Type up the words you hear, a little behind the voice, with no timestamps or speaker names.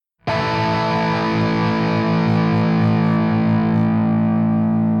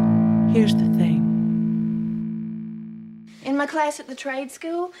my class at the trade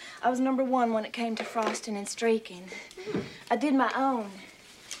school, I was #1 when it came to frosting and streaking. I did my own.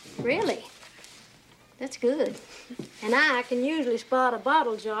 Really? That's good. And I can usually spot a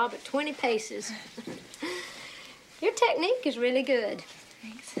bottle job at 20 paces. Your technique is really good.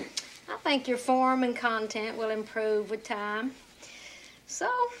 Thanks. I think your form and content will improve with time.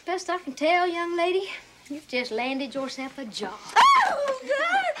 So, best I can tell, young lady, you've just landed yourself a job. Oh,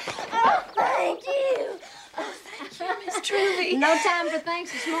 good. Oh, thank you. Oh, thank you, Miss Truly. No time for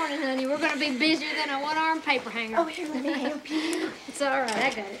thanks this morning, honey. We're going to be busier than a one-armed paper hanger. Oh, here, let me help you. It's all right. I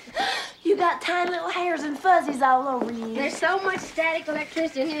got it. You got tiny little hairs and fuzzies all over you. There's so much static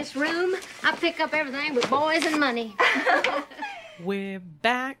electricity in this room, I pick up everything but boys and money. We're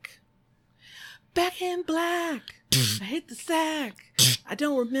back. Back in black. I hit the sack. I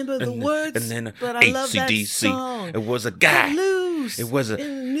don't remember the words, but I love that song. It was a guy. Loose. It was a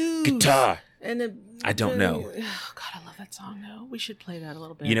guitar. I don't know. Oh, God, I love that song, though. We should play that a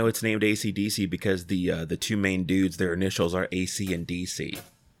little bit. You know, it's named AC/DC because the two main dudes, their initials are AC and DC.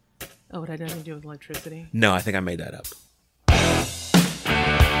 Oh, it had nothing to do with electricity? No, I think I made that up.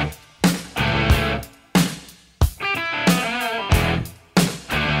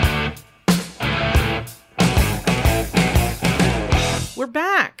 We're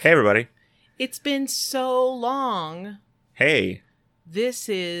back. Hey, everybody. It's been so long. Hey. This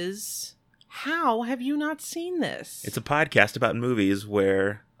is... How have you not seen this? It's a podcast about movies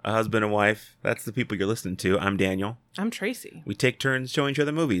where a husband and wife, that's the people you're listening to. I'm Daniel. I'm Tracy. We take turns showing each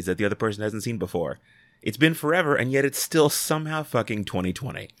other movies that the other person hasn't seen before. It's been forever, and yet it's still somehow fucking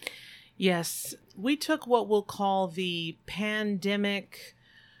 2020. Yes. We took what we'll call the pandemic,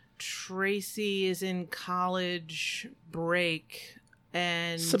 Tracy is in college break,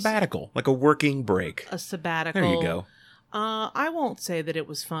 and... Sabbatical, like a working break. A sabbatical. There you go. I won't say that it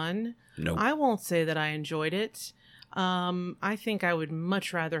was fun. Nope. I won't say that I enjoyed it. I think I would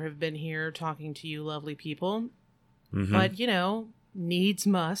much rather have been here talking to you lovely people. Mm-hmm. But, you know, needs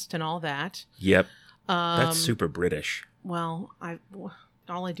must and all that. Yep. That's super British. Well,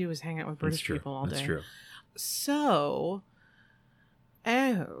 all I do is hang out with British people all day. That's true. So,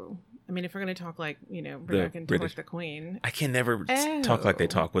 I mean, if we're going to talk like, you know, Rebecca and talk like the Queen. I can never talk like they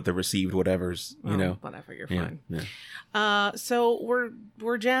talk with the received whatevers, you know. Whatever, you're fine. Yeah. So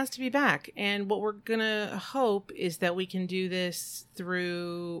we're jazzed to be back. And what we're going to hope is that we can do this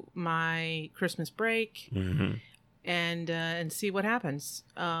through my Christmas break and see what happens.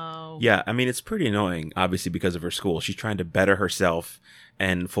 Yeah, I mean, it's pretty annoying, obviously, because of her school. She's trying to better herself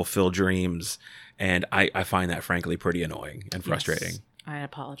and fulfill dreams. And I find that, frankly, pretty annoying and frustrating. Yes. I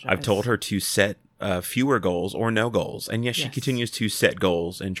apologize. I've told her to set fewer goals or no goals. And yes, she continues to set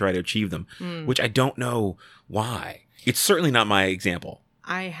goals and try to achieve them, which I don't know why. It's certainly not my example.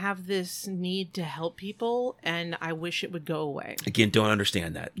 I have this need to help people, and I wish it would go away. Again, don't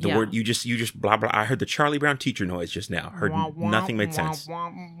understand that. The word, you just blah, blah. I heard the Charlie Brown teacher noise just now. Heard nothing made sense.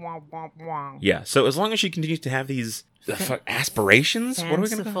 Yeah, so as long as she continues to have these aspirations, what are we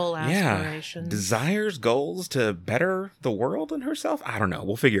going to call aspirations. Yeah, desires, goals to better the world and herself. I don't know.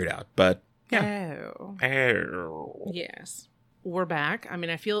 We'll figure it out. But yeah. Oh. Yes. We're back. I mean,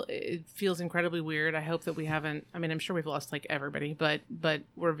 it feels incredibly weird. I hope that we haven't. I mean, I'm sure we've lost like everybody, but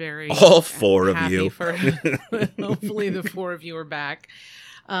we're very all four of you. Hopefully, the four of you are back.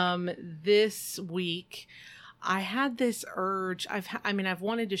 This week, I had this urge. I've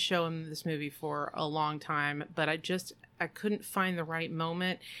wanted to show him this movie for a long time, but I couldn't find the right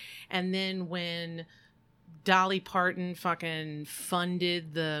moment. And then when Dolly Parton fucking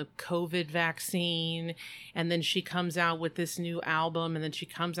funded the COVID vaccine, and then she comes out with this new album, and then she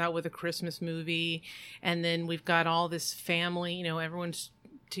comes out with a Christmas movie, and then we've got all this family, you know, everyone's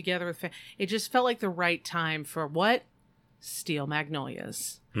together with it just felt like the right time for what? Steel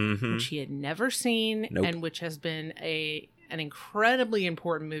Magnolias, which he had never seen, and which has been an incredibly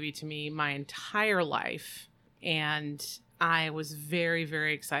important movie to me my entire life, and I was very,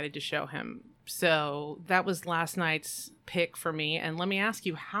 very excited to show him. So that was last night's pick for me. And let me ask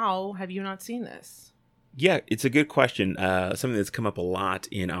you, how have you not seen this? Yeah, it's a good question. Something that's come up a lot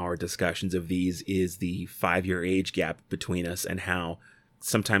in our discussions of these is the 5-year age gap between us, and how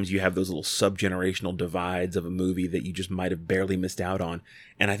sometimes you have those little sub-generational divides of a movie that you just might have barely missed out on.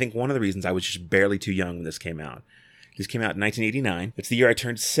 And I think one of the reasons I was just barely too young when this came out. This came out in 1989. It's the year I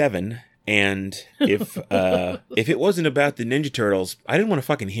turned 7. And if it wasn't about the Ninja Turtles, I didn't want to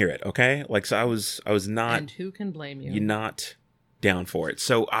fucking hear it, okay? Like, so I was not... And who can blame you? You're not down for it.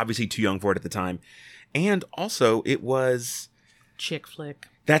 So, obviously, too young for it at the time. And also, it was... Chick flick.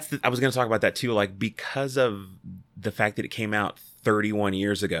 I was going to talk about that, too. Like, because of the fact that it came out 31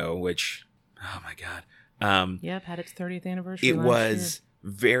 years ago, which... Oh, my God. Yep, had its 30th anniversary. It last was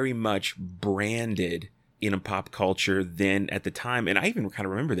very much branded in a pop culture then at the time, and I even kind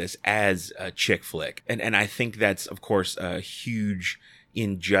of remember this as a chick flick. And I think that's, of course, a huge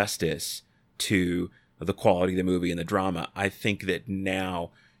injustice to the quality of the movie and the drama. I think that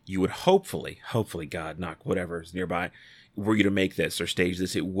now you would hopefully, God, knock whatever's nearby, were you to make this or stage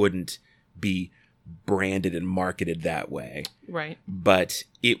this, it wouldn't be branded and marketed that way. Right. But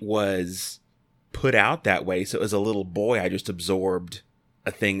it was put out that way. So as a little boy, I just absorbed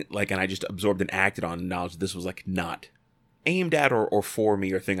a thing, like, and I just absorbed and acted on knowledge that this was like not aimed at or for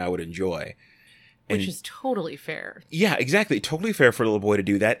me or thing I would enjoy. Which is totally fair. Yeah, exactly. Totally fair for a little boy to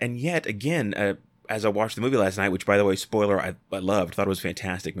do that. And yet, again, as I watched the movie last night, which, by the way, spoiler, I loved, thought it was a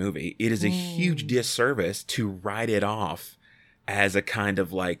fantastic movie. It is a huge disservice to write it off as a kind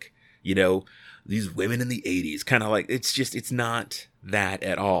of like, you know, these women in the 80s, kind of like, it's not that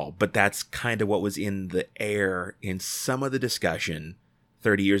at all. But that's kind of what was in the air in some of the discussion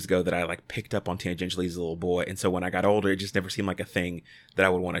 30 years ago that I like picked up on tangentially as a little boy. And so when I got older, it just never seemed like a thing that I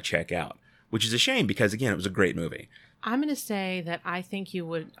would want to check out, which is a shame because, again, it was a great movie. I'm going to say that I think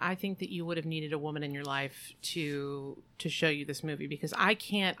that you would have needed a woman in your life to show you this movie, because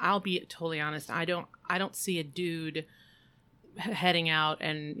I'll be totally honest. I don't see a dude heading out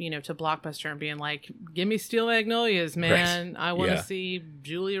and, you know, to Blockbuster and being like, give me Steel Magnolias, man. Right. I want to see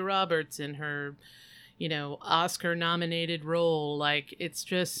Julia Roberts in her, you know, Oscar nominated role. Like, it's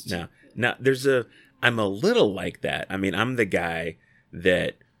just no, I'm a little like that. I mean, I'm the guy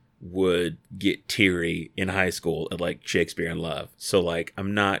that would get teary in high school at like Shakespeare in Love. So like,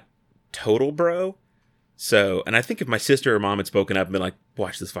 I'm not total bro. So, and I think if my sister or mom had spoken up and been like,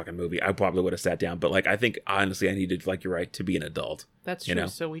 watch this fucking movie, I probably would have sat down. But like, I think honestly, I needed, like, you're right, to be an adult. That's true. You know?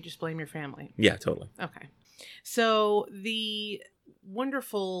 So we just blame your family. Yeah, totally. Okay. So the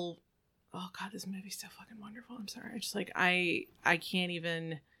wonderful, oh God, this movie's so fucking wonderful. I'm sorry. I just like, I can't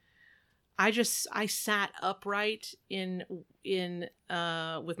even, I sat upright in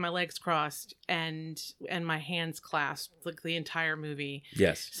with my legs crossed and my hands clasped like the entire movie.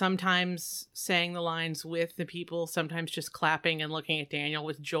 Yes. Sometimes saying the lines with the people, sometimes just clapping and looking at Daniel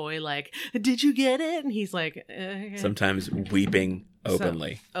with joy, like, did you get it? And he's like, sometimes weeping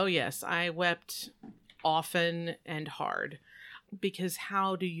openly. Oh yes, I wept often and hard, because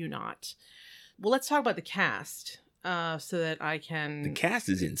how do you not? Well, let's talk about the cast. So that I can. The cast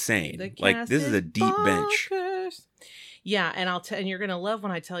is insane. Like, this is a deep bonkers. bench. Yeah, and and you're gonna love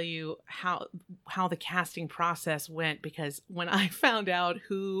when I tell you how the casting process went, because when I found out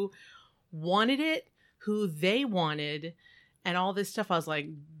who wanted it, who they wanted, and all this stuff, I was like,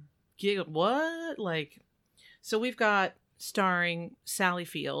 what? Like, so we've got starring Sally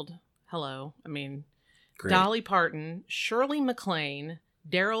Field. Hello, I mean, great. Dolly Parton, Shirley MacLaine,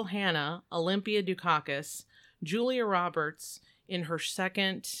 Daryl Hannah, Olympia Dukakis, Julia Roberts in her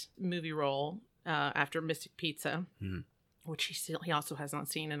second movie role after Mystic Pizza, which he also has not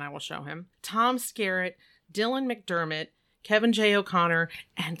seen, and I will show him. Tom Skerritt, Dylan McDermott, Kevin J. O'Connor,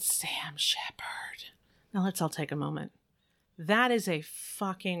 and Sam Shepard. Now let's all take a moment. That is a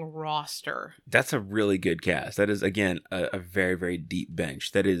fucking roster. That's a really good cast. That is, again, a very, very deep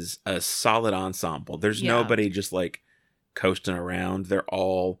bench. That is a solid ensemble. There's nobody just like coasting around. They're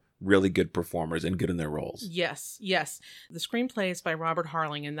all really good performers and good in their roles. Yes. The screenplay is by Robert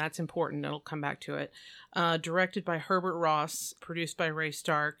Harling, and that's important. I'll come back to it. Directed by Herbert Ross, produced by Ray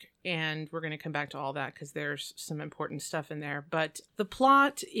Stark, and we're going to come back to all that because there's some important stuff in there. But the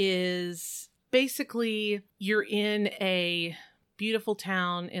plot is basically you're in a beautiful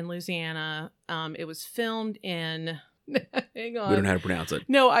town in Louisiana. It was filmed in... Hang on. We don't know how to pronounce it.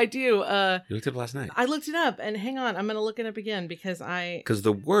 No, I do. You looked it up last night. I looked it up, and hang on, I'm going to look it up again because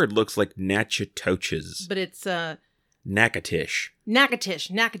the word looks like Natchitoches. But it's Natchitoches.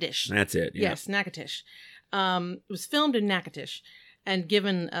 Natchitoches. That's it. Yeah. Yes, Natchitoches. It was filmed in Natchitoches, and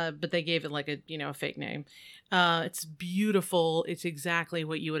given, but they gave it like a fake name. It's beautiful. It's exactly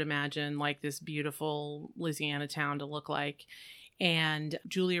what you would imagine like this beautiful Louisiana town to look like. And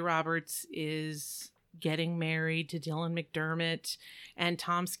Julia Roberts is getting married to Dylan McDermott, and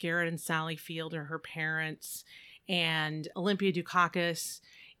Tom Skerritt and Sally Field are her parents, and Olympia Dukakis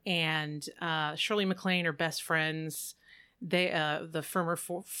and Shirley MacLaine are best friends. They the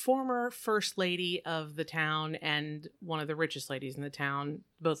former first lady of the town and one of the richest ladies in the town.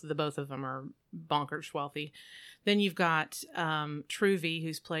 Both of them are bonkers wealthy. Then you've got Truvy,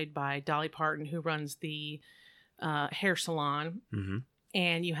 who's played by Dolly Parton, who runs the hair salon. Mm-hmm.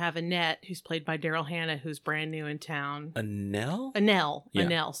 And you have Annette, who's played by Daryl Hannah, who's brand new in town. Annelle? Annelle. Yeah.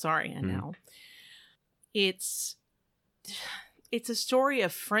 Annelle. Sorry, Annelle. Mm-hmm. it's a story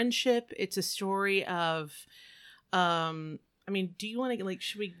of friendship. It's a story of, I mean, do you want to, like,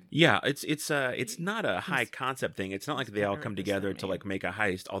 should we? Yeah, it's not a high concept thing. It's not like they all come together to like make a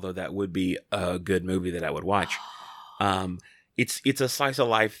heist, although that would be a good movie that I would watch. It's a slice of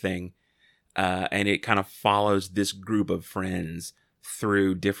life thing, and it kind of follows this group of friends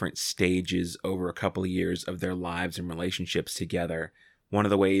through different stages over a couple of years of their lives and relationships together. One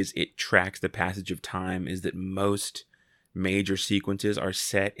of the ways it tracks the passage of time is that most major sequences are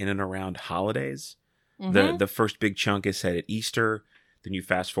set in and around holidays. Mm-hmm. The first big chunk is set at Easter. Then you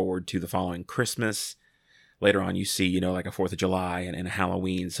fast forward to the following Christmas. Later on, you see, like a 4th of July and a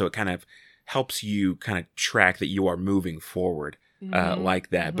Halloween. So it kind of helps you kind of track that you are moving forward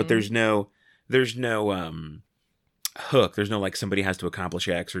like that. Mm-hmm. But there's no hook. There's no like somebody has to accomplish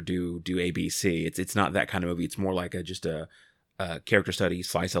X or do ABC. It's not that kind of movie. It's more like just a character study,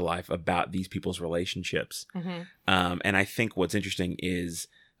 slice of life about these people's relationships. Mm-hmm. And I think what's interesting is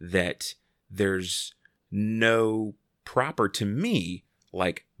that there's no proper, to me,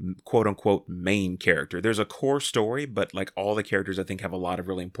 like quote unquote main character. There's a core story, but like all the characters I think have a lot of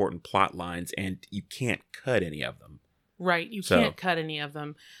really important plot lines, and you can't cut any of them. Right. You can't cut any of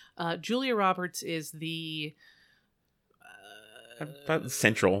them. Julia Roberts is the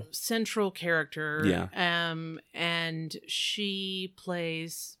central character. Yeah. And she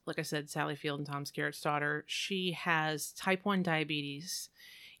plays, like I said, Sally Field and Tom Skerritt's daughter. She has type 1 diabetes,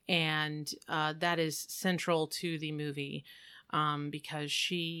 and that is central to the movie because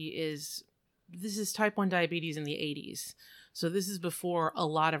this is type 1 diabetes in the 80s. So this is before a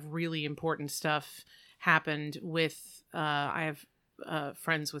lot of really important stuff happened with, I have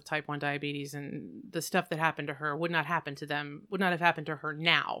friends with type 1 diabetes, and the stuff that happened to her would not have happened to her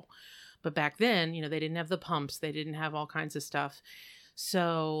now. But back then, they didn't have the pumps. They didn't have all kinds of stuff.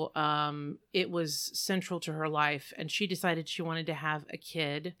 So it was central to her life, and she decided she wanted to have a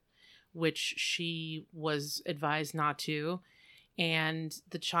kid, which she was advised not to. And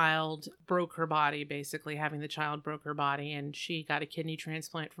the child broke her body, basically. Having the child broke her body, and she got a kidney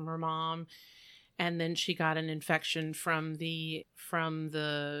transplant from her mom. And then she got an infection from the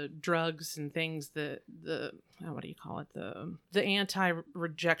drugs and things, the what do you call it? The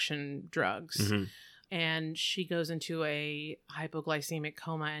anti-rejection drugs. Mm-hmm. And she goes into a hypoglycemic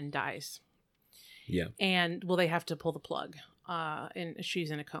coma and dies. Yeah. And they have to pull the plug. And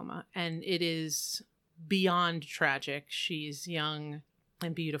she's in a coma, and it is beyond tragic. She's young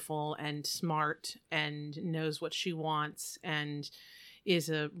and beautiful and smart and knows what she wants and is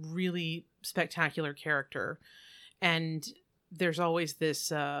a really spectacular character. And there's always this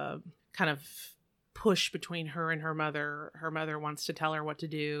kind of push between her and her mother. Her mother wants to tell her what to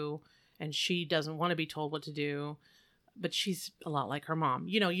do, and she doesn't want to be told what to do. But she's a lot like her mom.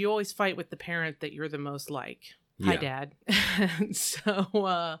 You always fight with the parent that you're the most like. Hi, Dad.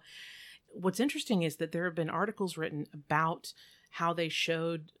 So what's interesting is that there have been articles written about how they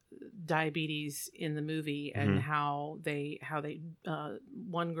showed diabetes in the movie, and mm-hmm. how they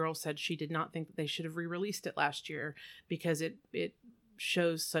one girl said she did not think that they should have re-released it last year because it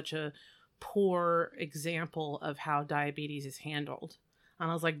shows such a poor example of how diabetes is handled. And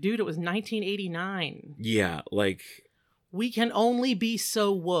I was like, dude, it was 1989. Yeah, like we can only be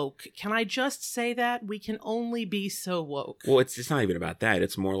so woke. Can I just say that? We can only be so woke. Well, it's not even about that.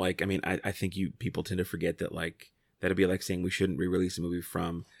 It's more like, I think people tend to forget that, like, that'd be like saying we shouldn't re-release a movie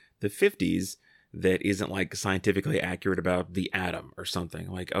from the 50s that isn't like scientifically accurate about the atom or something.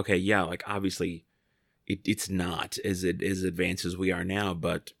 Like, okay, yeah, like obviously it's not as advanced as we are now,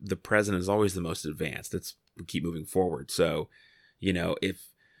 but the present is always the most advanced. We keep moving forward. So,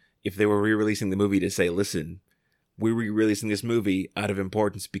 if they were re-releasing the movie to say, listen, we're re-releasing this movie out of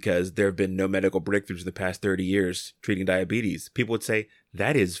importance because there have been no medical breakthroughs in the past 30 years treating diabetes, people would say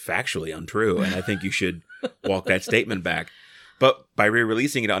that is factually untrue, and I think you should walk that statement back. But by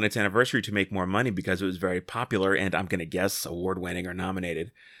re-releasing it on its anniversary to make more money because it was very popular and I'm going to guess award-winning or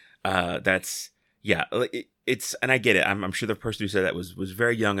nominated, and I get it. I'm sure the person who said that was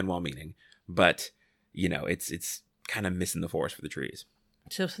very young and well-meaning, but it's kind of missing the forest for the trees.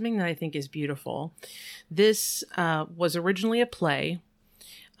 So something that I think is beautiful. This was originally a play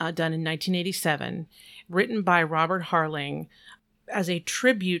done in 1987, written by Robert Harling as a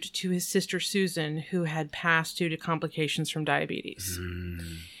tribute to his sister Susan, who had passed due to complications from diabetes.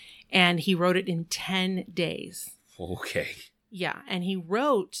 Mm. And he wrote it in 10 days. Okay. Yeah, and he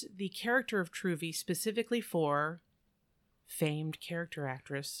wrote the character of Truvy specifically for famed character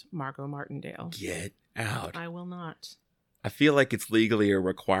actress Margot Martindale. Get out. I will not. I feel like it's legally a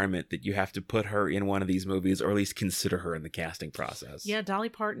requirement that you have to put her in one of these movies, or at least consider her in the casting process. Yeah, Dolly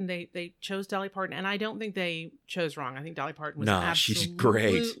Parton. They chose Dolly Parton, and I don't think they chose wrong. I think Dolly Parton was she's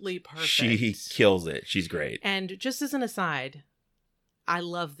great. absolutely perfect. She kills it. She's great. And just as an aside, I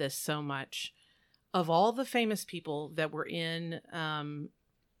love this so much. Of all the famous people that were in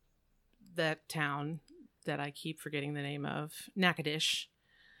that town that I keep forgetting the name of, Natchitoches,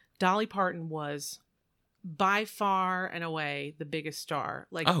 Dolly Parton was by far and away the biggest star.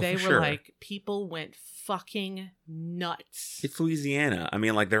 Like, they were like, people went fucking nuts. It's Louisiana. I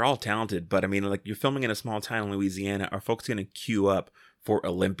mean, like, they're all talented, but I mean, like, you're filming in a small town in Louisiana. Are folks going to queue up for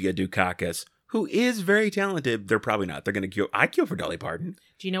Olympia Dukakis, who is very talented? They're probably not. They're going to queue. I queue for Dolly Parton.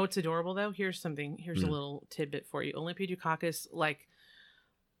 Do you know what's adorable, though? Here's a little tidbit for you. Olympia Dukakis, like,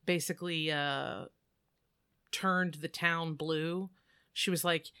 basically turned the town blue. She was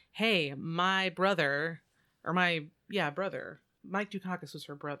like, hey, my brother, Mike Dukakis was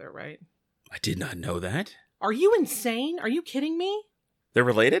her brother, right? I did not know that. Are you insane? Are you kidding me? They're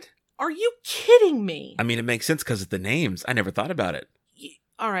related? Are you kidding me? I mean, it makes sense because of the names. I never thought about it.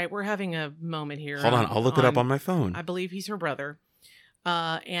 All right, we're having a moment here. Hold on, I'll look it up on my phone. I believe he's her brother.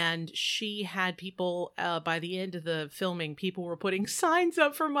 And she had people, by the end of the filming, people were putting signs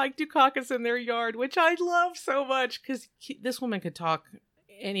up for Mike Dukakis in their yard, which I love so much because this woman could talk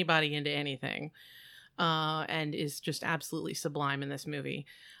anybody into anything, and is just absolutely sublime in this movie.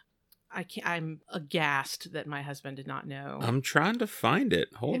 I'm aghast that my husband did not know. I'm trying to find it.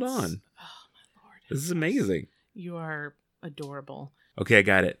 Hold on. Oh, my Lord. This is amazing. You are adorable. Okay, I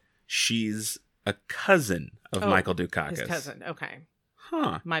got it. She's a cousin of Michael Dukakis. His cousin. Okay.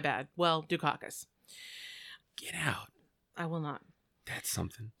 Huh. My bad. Well, Dukakis. Get out. I will not. That's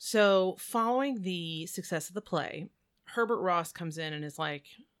something. So, following the success of the play, Herbert Ross comes in and is like,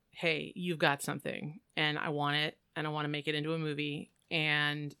 hey, you've got something, and I want it, and I want to make it into a movie,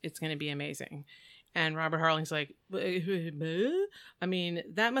 and it's going to be amazing. And Robert Harling's like, I mean,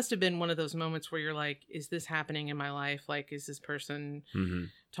 that must have been one of those moments where you're like, is this happening in my life? Like, is this person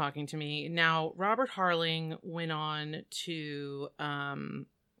talking to me? Now, Robert Harling went on to,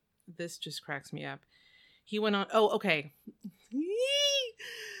 this just cracks me up. He went on, okay.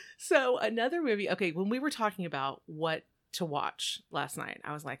 So another movie. Okay, when we were talking about what to watch last night,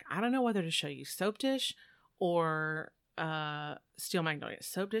 I was like, I don't know whether to show you Soap Dish or Steel Magnolias.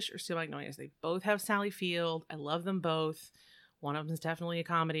 Soap Dish or Steel Magnolias. They both have Sally Field. I love them both. One of them is definitely a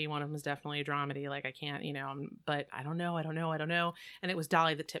comedy. One of them is definitely a dramedy. Like, I can't, but I don't know. And it was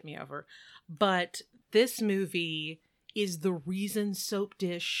Dolly that tipped me over. But this movie is the reason Soap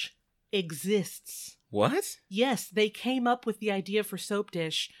Dish exists. What? Yes, they came up with the idea for Soap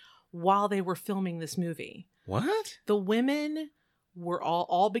Dish while they were filming this movie. What? The women were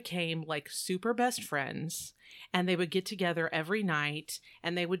all became like super best friends, and they would get together every night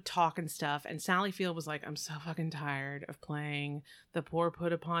and they would talk and stuff. And Sally Field was like, I'm so fucking tired of playing the poor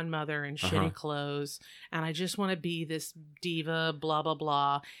put upon mother in shitty clothes, and I just want to be this diva, blah blah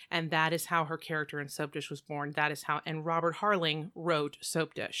blah. And that is how her character in Soap Dish was born. That is how, and Robert Harling wrote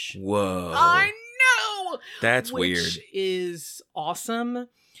Soap Dish. Whoa, I know, that's which weird. Is awesome.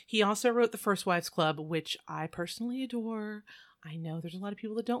 He also wrote The First Wives Club, which I personally adore. I know there's a lot of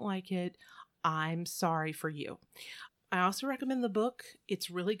people that don't like it. I'm sorry for you. I also recommend the book.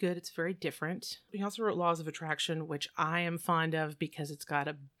 It's really good. It's very different. He also wrote Laws of Attraction, which I am fond of because it's got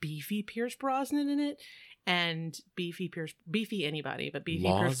a beefy Pierce Brosnan in it. And beefy anybody, but beefy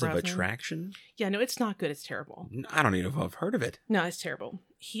Pierce Brosnan. Laws of Attraction? Yeah, no, it's not good. It's terrible. I don't even know if I've heard of it. No, it's terrible.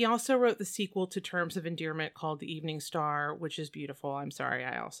 He also wrote the sequel to Terms of Endearment called The Evening Star, which is beautiful. I'm sorry,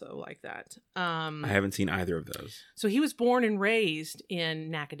 I also like that. I haven't seen either of those. So he was born and raised in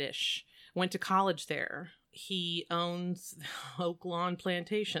Natchitoches, went to college there. He owns Oak Lawn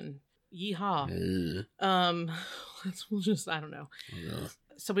Plantation. Yeehaw. I don't know. Ugh.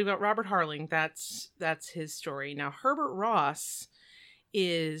 So we've got Robert Harling. That's his story. Now, Herbert Ross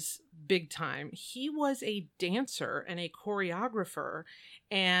is big time. He was a dancer and a choreographer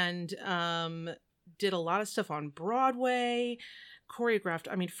and did a lot of stuff on Broadway,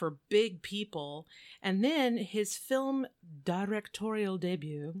 choreographed, for big people. And then his film directorial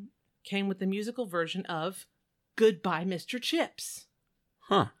debut came with the musical version of Goodbye, Mr. Chips.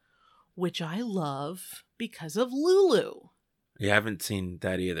 Huh. Which I love because of Lulu. You haven't seen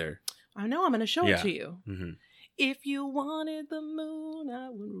that either. I know, I'm going to show it to you. Mm-hmm. If you wanted the moon, I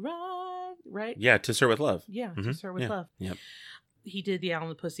would ride. Right? Yeah, To Sir With Love. Yeah, Mm-hmm. To Sir With Love. Yep. He did The Owl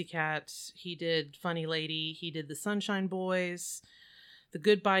and the Pussycats. He did Funny Lady. He did The Sunshine Boys. The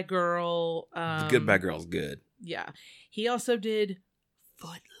Goodbye Girl. The Goodbye Girl's good. Yeah. He also did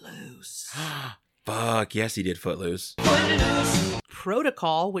Footloose. Fuck, yes, he did Footloose.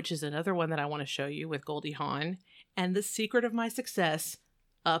 Protocol, which is another one that I want to show you with Goldie Hawn, and The Secret of My Success,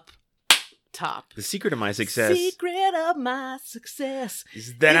 up top. The secret of my success Secret of my success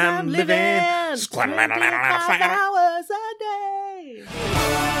is that I'm living 25 hours a day.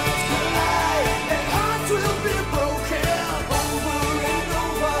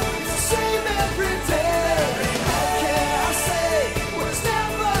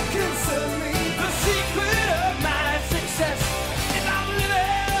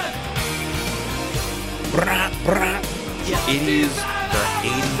 Brah, brah. It is the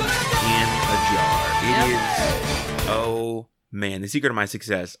 80s in a jar. It is, oh man, The Secret of My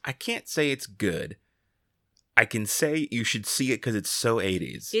Success. I can't say it's good. I can say you should see it because it's so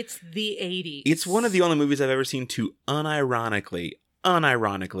 80s. It's the 80s. It's one of the only movies I've ever seen to unironically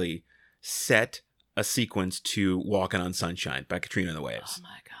set a sequence to Walking on Sunshine by Katrina and the Waves. Oh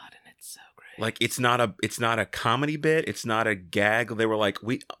my God, and it's so great. Like it's not a comedy bit, it's not a gag. They were like,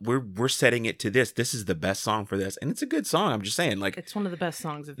 we're setting it to this. This is the best song for this. And it's a good song. I'm just saying, like it's one of the best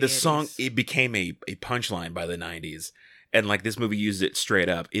songs of the 80s. song, it became a punchline by the 90s. And like this movie used it straight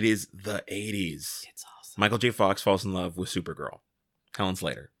up. It is the 80s. It's awesome. Michael J. Fox falls in love with Supergirl. Helen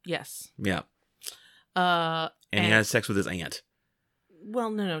Slater. Yes. Yeah. And he has sex with his aunt.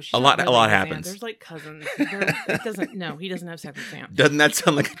 Well, no. She's A not lot really his aunt. happens. There's like cousins. He doesn't have sex with his aunt. Doesn't that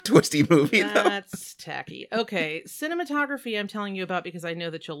sound like a twisty movie though? That's tacky. Okay, cinematography I'm telling you about because I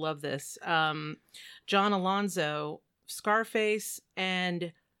know that you'll love this. John Alonzo, Scarface,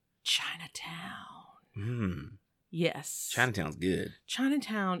 and Chinatown. Yes. Chinatown's good.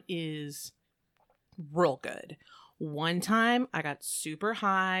 Chinatown is real good. One time I got super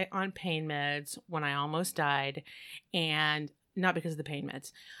high on pain meds when I almost died, and not because of the pain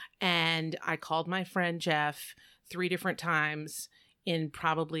meds. And I called my friend Jeff 3 different times in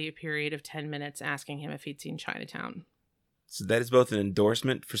probably a period of 10 minutes asking him if he'd seen Chinatown. So that is both an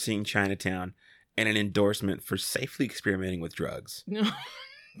endorsement for seeing Chinatown and an endorsement for safely experimenting with drugs. No.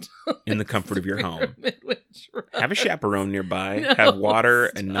 In the comfort of your home. With drugs. Have a chaperone nearby. No, have water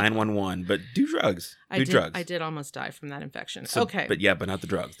stop. and 911, but do drugs. Drugs. I did almost die from that infection. So, okay. But not the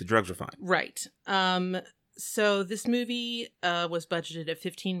drugs. The drugs were fine. Right. So this movie was budgeted at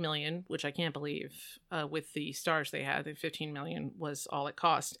 $15 million, which I can't believe with the stars they had. The $15 million was all it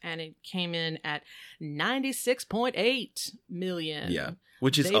cost, and it came in at $96.8 million. Yeah,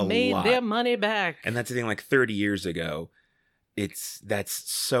 which is they made lot. their money back. And that's the thing. Like 30 years ago,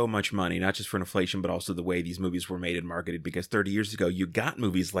 that's so much money, not just for inflation, but also the way these movies were made and marketed. Because 30 years ago, you got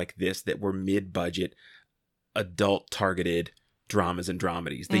movies like this that were mid-budget, adult-targeted dramas and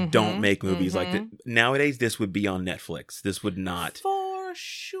dramedies. They don't make movies like that. Nowadays, this would be on Netflix. This would not. For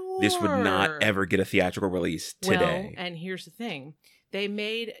sure. This would not ever get a theatrical release today. Well, and here's the thing. They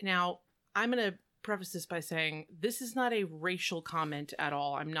made... Now, I'm going to preface this by saying this is not a racial comment at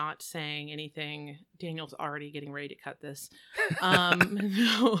all. I'm not saying anything. Daniel's already getting ready to cut this.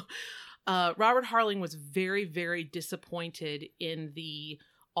 No. Robert Harling was very, very disappointed in the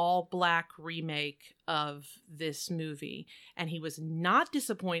all-black remake of this movie. And he was not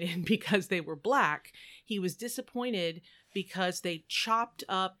disappointed because they were black. He was disappointed because they chopped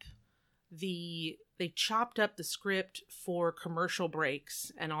up the script for commercial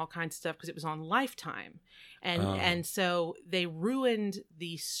breaks and all kinds of stuff because it was on Lifetime. And so they ruined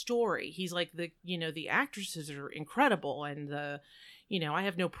the story. He's like, the actresses are incredible, and I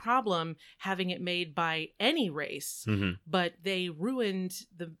have no problem having it made by any race, but they ruined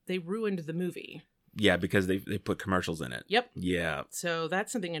the movie. Yeah, because they put commercials in it. Yep. Yeah. So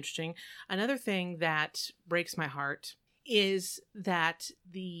that's something interesting. Another thing that breaks my heart is that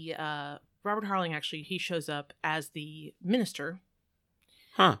the Robert Harling, actually, he shows up as the minister.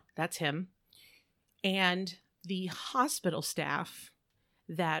 Huh. That's him. And the hospital staff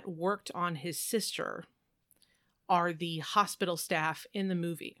that worked on his sister are the hospital staff in the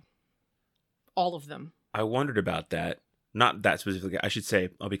movie. All of them. I wondered about that. Not that specifically. I should say,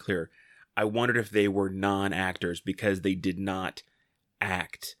 I'll be clear. I wondered if they were non-actors because they did not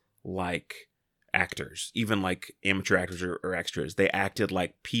act like actors, even like amateur actors or extras. They acted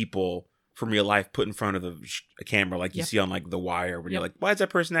like people from real life put in front of a camera like you see on like The Wire when you're like, why is that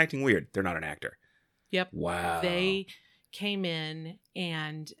person acting weird? They're not an actor. Yep. Wow. They came in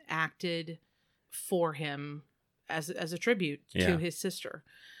and acted for him as a tribute to his sister.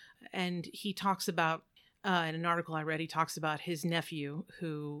 And he talks about, in an article I read, he talks about his nephew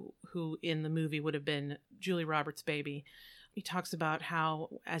who in the movie would have been Julie Roberts' baby. He talks about how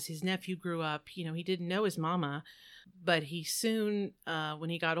as his nephew grew up, he didn't know his mama, but he soon, when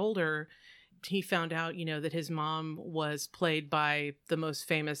he got older, he found out, that his mom was played by the most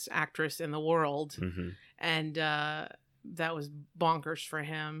famous actress in the world. Mm-hmm. And that was bonkers for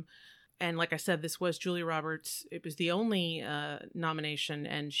him. And like I said, this was Julia Roberts. It was the only nomination,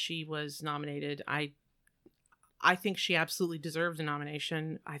 and she was nominated. I think she absolutely deserved a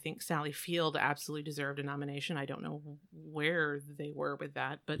nomination. I think Sally Field absolutely deserved a nomination. I don't know where they were with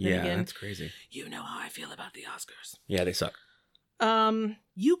that. But then again, that's crazy. You know how I feel about the Oscars. Yeah, they suck.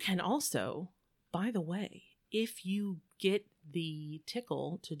 You can also, by the way, if you get the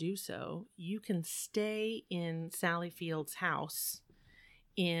tickle to do so, you can stay in Sally Field's house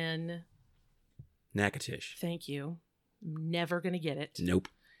in Natchitoches. Thank you. Never gonna get it. Nope.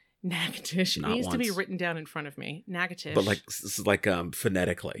 Natchitoches. It Not needs to be once. written down in front of me. Natchitoches. But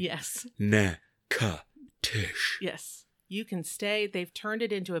phonetically. Yes. Natchitoches. Yes. You can stay. They've turned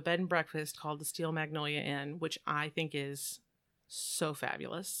it into a bed and breakfast called the Steel Magnolia Inn, which I think is so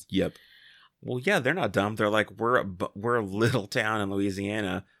fabulous. Yep. Well, yeah, they're not dumb. They're like, we're a little town in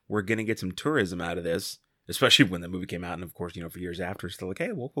Louisiana. We're gonna get some tourism out of this, especially when the movie came out, and of course, for years after, still like,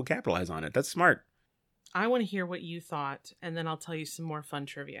 hey, we'll capitalize on it. That's smart. I want to hear what you thought, and then I'll tell you some more fun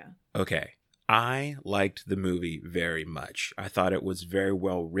trivia. Okay. I liked the movie very much. I thought it was very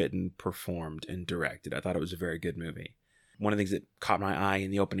well written, performed, and directed. I thought it was a very good movie. One of the things that caught my eye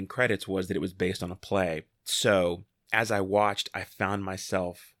in the opening credits was that it was based on a play. So, as I watched, I found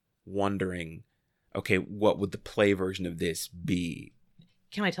myself wondering, okay, what would the play version of this be?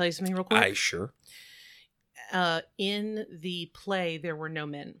 Can I tell you something real quick? Sure. In the play, there were no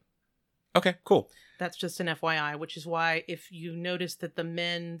men. Okay, cool. That's just an FYI, which is why if you notice that the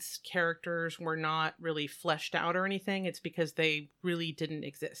men's characters were not really fleshed out or anything, it's because they really didn't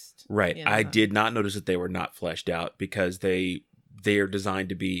exist. Right. I did not notice that they were not fleshed out because they are designed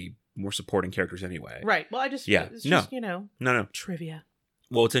to be more supporting characters anyway. Right. Well, it's just, No. trivia.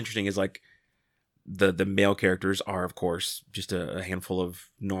 Well, what's interesting is like the male characters are, of course, just a handful of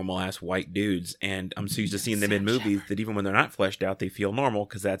normal ass white dudes, and I'm so used to seeing them in movies that even when they're not fleshed out, they feel normal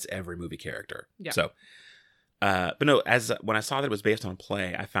because that's every movie character. Yeah. So, but no, when I saw that it was based on a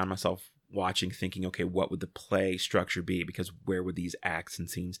play, I found myself watching, thinking, okay, what would the play structure be? Because where would these acts and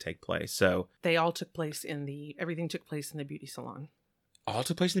scenes take place? So they all took place everything took place in the beauty salon. All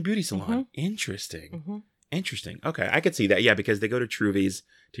took place in the beauty salon. Mm-hmm. Interesting. Mm-hmm. Interesting. Okay, I could see that. Yeah, because they go to Truvy's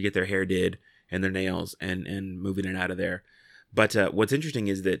to get their hair did and their nails and moving it out of there. But what's interesting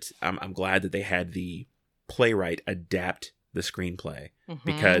is that I'm glad that they had the playwright adapt the screenplay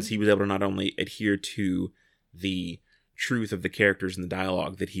because he was able to not only adhere to the truth of the characters and the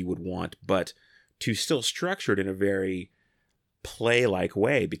dialogue that he would want, but to still structure it in a very play-like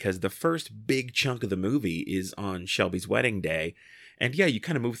way, because the first big chunk of the movie is on Shelby's wedding day. And yeah, you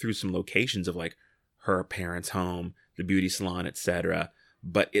kind of move through some locations of like her parents' home, the beauty salon, etc.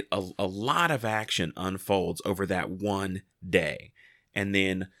 But a lot of action unfolds over that one day. And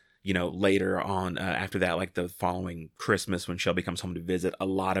then, later on, after that, like the following Christmas when Shelby comes home to visit, a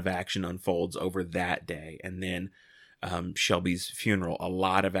lot of action unfolds over that day. And then Shelby's funeral, a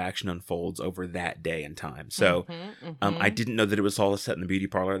lot of action unfolds over that day and time. So I didn't know that it was all set in the beauty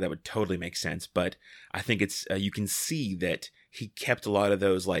parlor. That would totally make sense. But I think it's you can see that he kept a lot of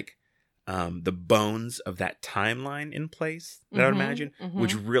those like the bones of that timeline in place, that I would imagine,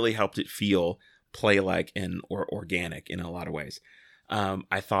 which really helped it feel play-like or organic in a lot of ways.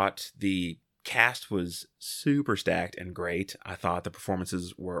 I thought the cast was super stacked and great. I thought the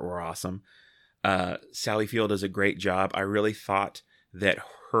performances were awesome. Sally Field does a great job. I really thought that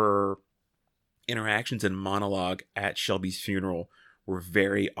her interactions and monologue at Shelby's funeral were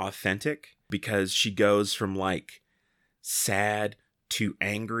very authentic, because she goes from like sad to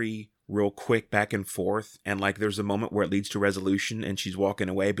angry real quick, back and forth, and like there's a moment where it leads to resolution and she's walking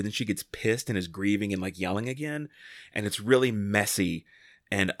away, but then she gets pissed and is grieving and like yelling again, and it's really messy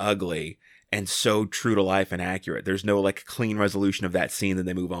and ugly and so true to life and accurate. There's no like clean resolution of that scene, then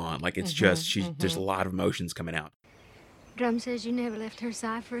they move on. Like it's just there's a lot of emotions coming out. Drum says you never left her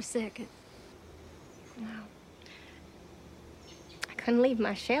side for a second. No. I couldn't leave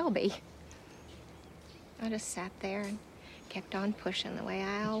my Shelby. I just sat there and kept on pushing the way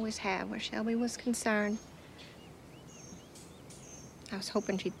I always have where Shelby was concerned. I was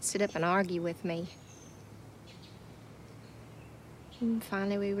hoping she'd sit up and argue with me. And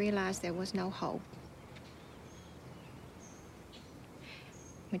finally we realized there was no hope.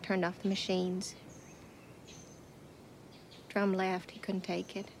 We turned off the machines. Drum left, he couldn't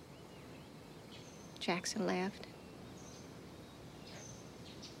take it. Jackson left.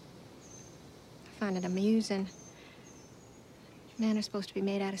 I find it amusing. Men are supposed to be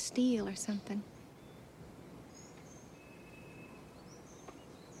made out of steel or something.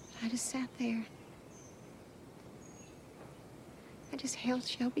 I just sat there. I just held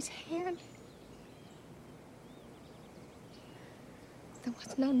Shelby's hand. There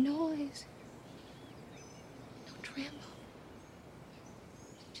was no noise, no tremble,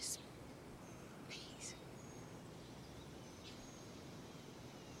 just peace.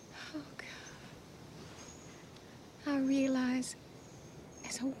 Oh, God. I realize,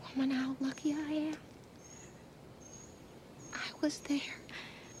 as a woman, how lucky I am. I was there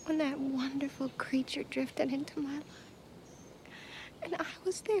when that wonderful creature drifted into my life. And I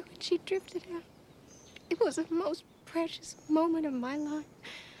was there when she drifted out. It was the most precious moment of my life.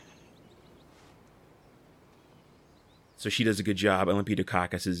 So she does a good job. Olympia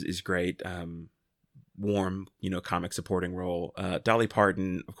Dukakis is great. Warm, comic supporting role. Dolly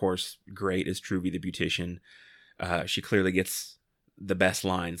Parton, of course, great as Truvy the beautician. She clearly gets the best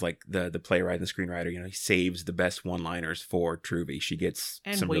lines, like the playwright and the screenwriter. He saves the best one-liners for Truvy. She gets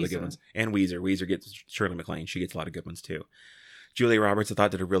some really good ones. And Weezer. Weezer gets Shirley MacLaine. She gets a lot of good ones too. Julia Roberts, I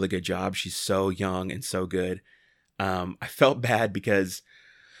thought, did a really good job. She's so young and so good. I felt bad because,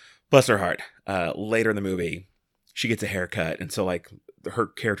 bless her heart, later in the movie, she gets a haircut. And so, like, her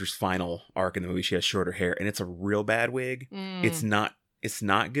character's final arc in the movie, she has shorter hair. And it's a real bad wig. It's not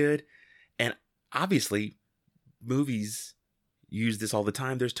good. And obviously, movies use this all the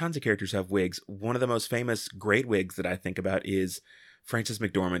time. There's tons of characters who have wigs. One of the most famous great wigs that I think about is Frances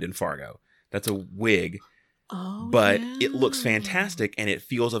McDormand in Fargo. That's a wig. But it looks fantastic and it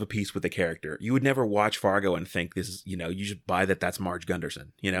feels of a piece with the character. You would never watch Fargo and think this is, you should buy that's Marge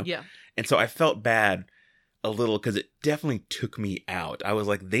Gunderson, Yeah. And so I felt bad a little because it definitely took me out. I was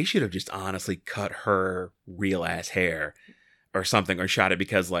like, they should have just honestly cut her real ass hair or something, or shot it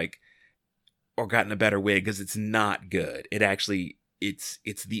because or gotten a better wig, because it's not good. It actually, it's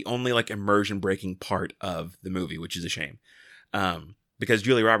the only immersion breaking part of the movie, which is a shame. Because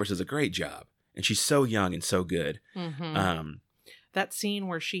Julia Roberts does a great job. And she's so young and so good. Mm-hmm. That scene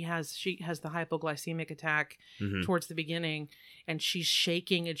where she has the hypoglycemic attack towards the beginning, and she's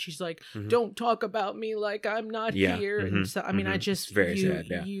shaking, and she's like, "Don't talk about me like I'm not here." And so, I mean, I just it's very sad.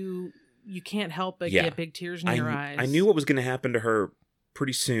 Yeah. You can't help but get big tears in your eyes. I knew what was going to happen to her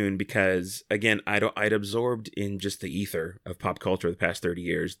pretty soon because, again, I'd absorbed in just the ether of pop culture the past 30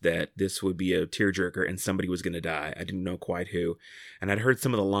 years that this would be a tearjerker and somebody was going to die. I didn't know quite who. And I'd heard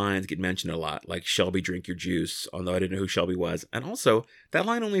some of the lines get mentioned a lot, like Shelby, drink your juice, although I didn't know who Shelby was. And also, that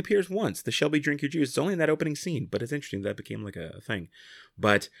line only appears once, the Shelby, drink your juice. It's only in that opening scene, but it's interesting that became a thing.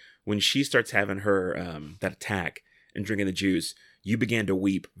 But when she starts having her, that attack and drinking the juice, you began to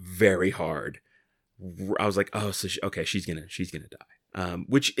weep very hard. I was like, oh, so she's gonna die. And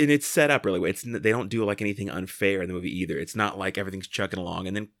it's set up really well. They don't do anything unfair in the movie either. It's not like everything's chugging along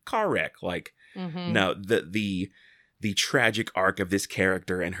and then car wreck. No, the tragic arc of this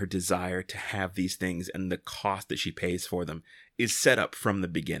character and her desire to have these things and the cost that she pays for them is set up from the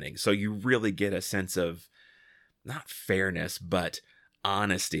beginning. So you really get a sense of not fairness, but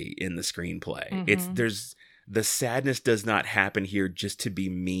honesty in the screenplay. The sadness does not happen here just to be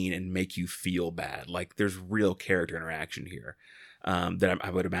mean and make you feel bad. There's real character interaction here. That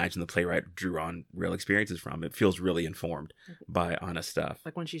I would imagine the playwright drew on real experiences from. It feels really informed by honest stuff.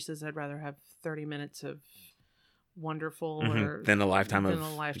 Like when she says, "I'd rather have 30 minutes of wonderful than a lifetime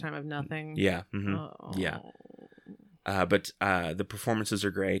of nothing." Yeah, yeah. But the performances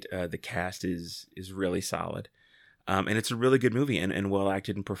are great. The cast is really solid, and it's a really good movie and well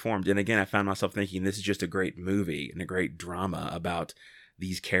acted and performed. And again, I found myself thinking this is just a great movie and a great drama about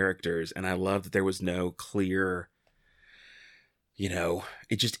these characters. And I love that there was no clear.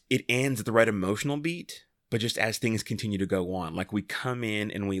 It ends at the right emotional beat, but just as things continue to go on, we come in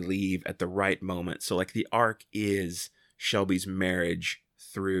and we leave at the right moment. So the arc is Shelby's marriage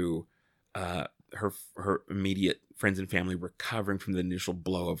through her immediate friends and family recovering from the initial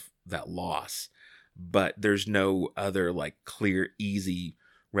blow of that loss. But there's no other clear, easy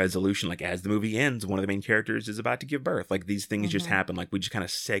resolution. As the movie ends, one of the main characters is about to give birth. These things just happen. We just kind of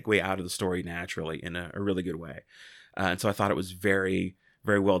segue out of the story naturally in a really good way. And so I thought it was very,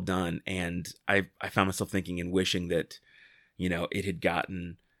 very well done. And I found myself thinking and wishing that, it had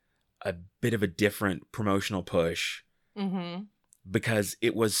gotten a bit of a different promotional push because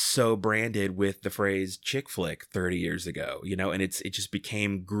it was so branded with the phrase chick flick 30 years ago, and it just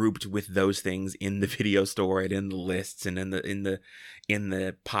became grouped with those things in the video store and in the lists and in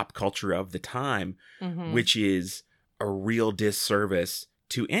the pop culture of the time, which is a real disservice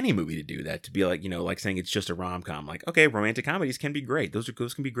to any movie to do that, to be saying it's just a rom-com. Okay, romantic comedies can be great. Those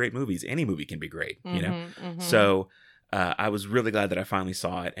can be great movies. Any movie can be great, So I was really glad that I finally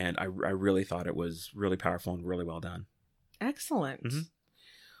saw it, and I really thought it was really powerful and really well done. Excellent.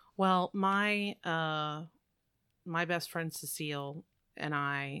 Well, my best friend Cecile and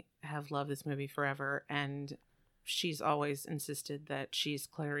I have loved this movie forever, and she's always insisted that she's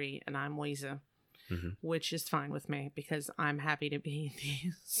Clary and I'm Weezer, which is fine with me because I'm happy to be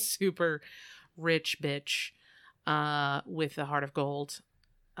the super rich bitch with a heart of gold.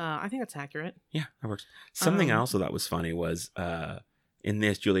 I think that's accurate. Yeah, that works. Something else that was funny was in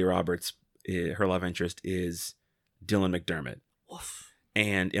this, Julia Roberts, her love interest is Dylan McDermott. Woof.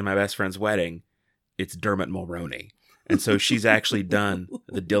 And in My Best Friend's Wedding, it's Dermot Mulroney. And so she's actually done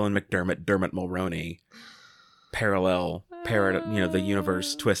the Dylan McDermott, Dermot Mulroney parallel, the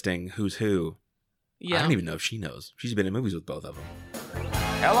universe twisting who's who. Yeah. I don't even know if she knows. She's been in movies with both of them.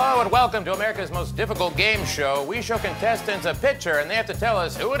 Hello and welcome to America's most difficult game show. We show contestants a picture and they have to tell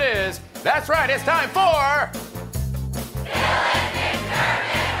us who it is. That's right, it's time for...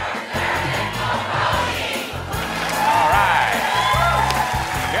 All right.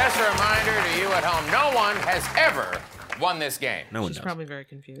 Just a reminder to you at home, no one has ever won this game. No one She's knows. probably very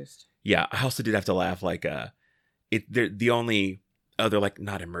confused. Yeah, I also did have to laugh. Like, the only other, like,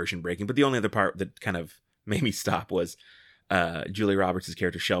 not immersion breaking, but the only other part that kind of made me stop was Julia Roberts'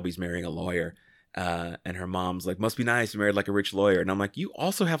 character Shelby's marrying a lawyer, and her mom's like, "Must be nice, you married like a rich lawyer." And I'm like, you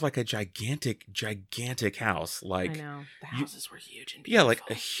also have like a gigantic house. Like, I know the houses were huge and yeah, beautiful.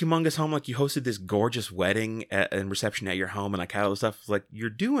 like a humongous home. Like, you hosted this gorgeous wedding and reception at your home, and like had all this stuff. It's like, you're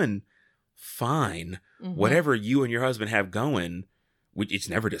doing fine. Mhm. Whatever you and your husband have going, which it's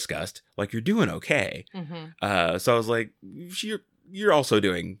never discussed, like, you're doing okay. Mhm. So I was like, you're also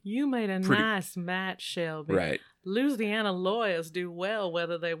doing You made a pretty- nice match, Shelby. right. Louisiana lawyers do well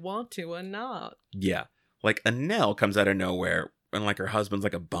whether they want to or not. Yeah. Like, Annelle comes out of nowhere, and like her husband's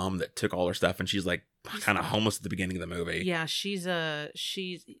like a bum that took all her stuff, and she's like kind of homeless at the beginning of the movie. Yeah, she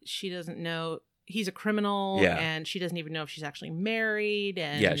doesn't know he's a criminal, Yeah. and she doesn't even know if she's actually married.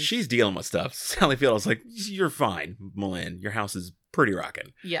 And Yeah, she's dealing with stuff. Sally Field was like, "You're fine, Malin. Your house is pretty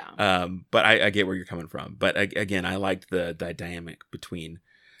rocking." yeah. But I get where you're coming from. But again, I liked the dynamic between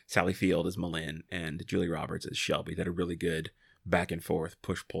Sally Field as Malin and Julia Roberts as Shelby. That a really good back and forth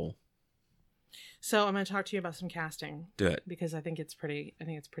push pull. So I'm going to talk to you about some casting Do it. because I think it's pretty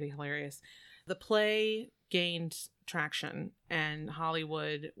hilarious. The play gained traction, and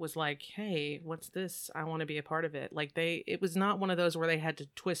Hollywood was like, "Hey, what's this? I want to be a part of it." Like, it was not one of those where they had to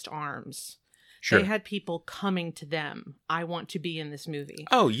twist arms. Sure. They had people coming to them. I want to be in this movie.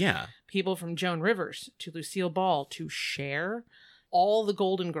 Oh yeah. People from Joan Rivers to Lucille Ball to Cher, all the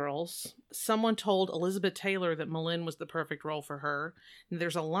Golden Girls. Someone told Elizabeth Taylor that Malin was the perfect role for her. And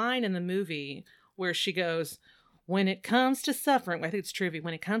there's a line in the movie where she goes, "When it comes to suffering," I think it's Truvy,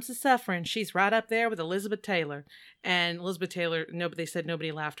 "when it comes to suffering, she's right up there with Elizabeth Taylor." And Elizabeth Taylor, they said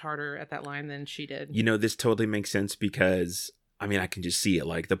nobody laughed harder at that line than she did. You know, this totally makes sense because, I mean, I can just see it.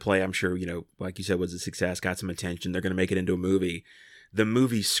 Like, the play, I'm sure, like you said, was a success, got some attention. They're going to make it into a movie. The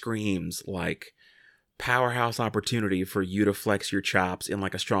movie screams like powerhouse opportunity for you to flex your chops in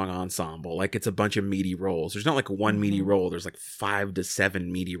like a strong ensemble. Like, it's a bunch of meaty roles. There's not like one meaty role. There's like 5 to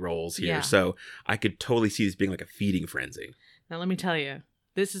 7 meaty roles here. Yeah. So I could totally see this being like a feeding frenzy. Now, let me tell you,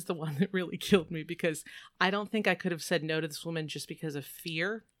 this is the one that really killed me because I don't think I could have said no to this woman just because of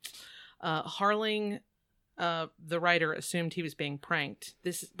fear. Harling, the writer, assumed he was being pranked.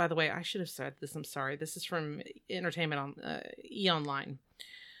 This, by the way, I should have said this. I'm sorry. This is from Entertainment on E! Online.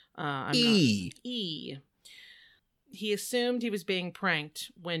 E! He assumed he was being pranked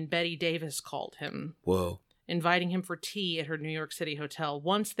when Betty Davis called him, Whoa. inviting him for tea at her New York City hotel.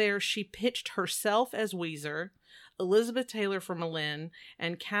 Once there, she pitched herself as Weezer, Elizabeth Taylor for Malin,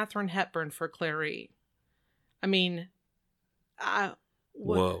 and Katharine Hepburn for Clary. I mean,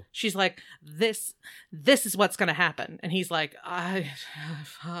 Whoa. She's like, this is what's going to happen. And he's like,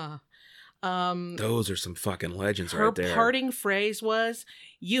 Those are some fucking legends her right there. parting phrase was,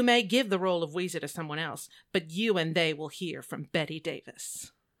 "You may give the role of Weezer to someone else, but you and they will hear from Betty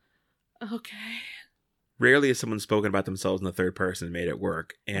Davis." Okay. Rarely has someone spoken about themselves in the third person and made it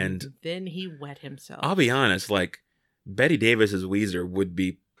work. And then he wet himself. I'll be honest, like, Betty Davis as Weezer would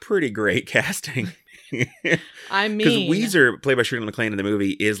be pretty great casting. I mean, because Weezer, played by Shirley MacLaine in the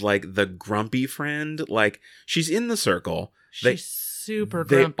movie, is like the grumpy friend. Like, she's in the circle. she's super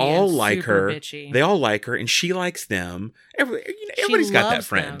They grumpy all and like super her. bitchy. They all like her, and she likes them. Everybody's got that loves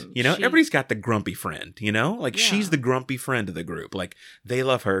friend. them. Everybody's got the grumpy friend. Like, Yeah. she's the grumpy friend of the group. Like, they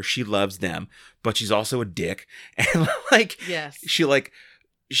love her, she loves them, but she's also a dick. And like, Yes.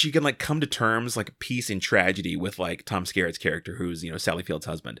 she can like come to terms, like, peace and tragedy with like Tom Skerritt's character, who's Sally Field's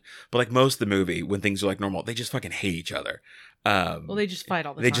husband. But like most of the movie, when things are like normal, they just fucking hate each other. Well, they just fight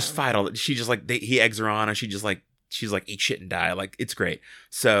all the time. They just fight all. She just like he eggs her on, and she just like she's like, eat shit and die. Like, it's great.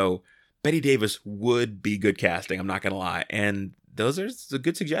 So Betty Davis would be good casting. I'm not going to lie. And those are some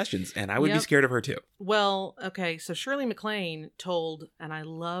good suggestions. And I would be scared of her too. Well, okay. So Shirley MacLaine told, and I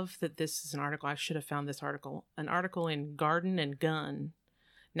love that this is an article. I should have found this article. An article in Garden and Gun.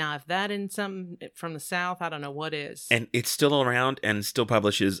 Now, if that isn't something from the South, I don't know what is. And it's still around and still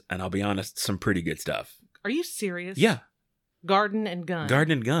publishes, and I'll be honest, some pretty good stuff. Are you serious? Yeah. Garden and Gun.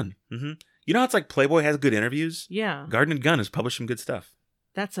 Garden and Gun. Mm-hmm. You know how it's like Playboy has good interviews? Yeah. Garden and Gun has published some good stuff.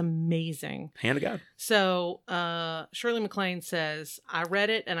 That's amazing. Hand to God. So Shirley MacLaine says, I read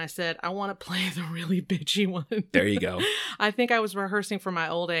it and I said, I want to play the really bitchy one. There you go. I think I was rehearsing for my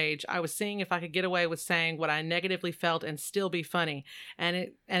old age. I was seeing if I could get away with saying what I negatively felt and still be funny.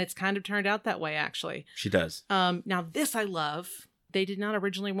 And it's kind of turned out that way, actually. She does. Now, this I love. They did not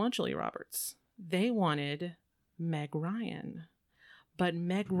originally want Julia Roberts. They wanted Meg Ryan. But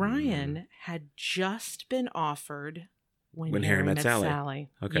Meg Ryan had just been offered When Harry Met Sally.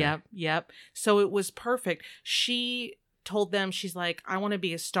 Okay. Yep. So it was perfect. She told them, she's like, I want to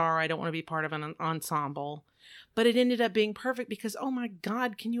be a star. I don't want to be part of an ensemble. But it ended up being perfect because, oh my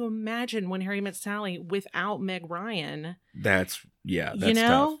God, can you imagine When Harry Met Sally without Meg Ryan? That's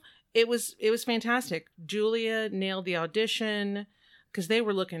tough. It was fantastic. Julia nailed the audition because they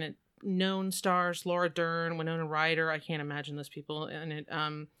were looking at known stars, Laura Dern, Winona Ryder. I can't imagine those people in it.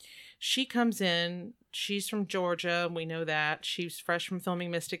 She comes in. She's from Georgia. We know that. She's fresh from filming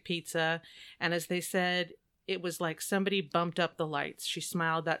Mystic Pizza. And as they said, it was like somebody bumped up the lights. She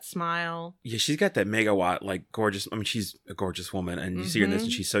smiled that smile. Yeah, she's got that megawatt, like, gorgeous. I mean, she's a gorgeous woman. And you see her in this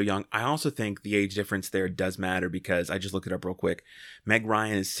and she's so young. I also think the age difference there does matter because I just looked it up real quick. Meg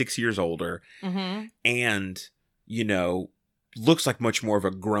Ryan is 6 years older. And, looks like much more of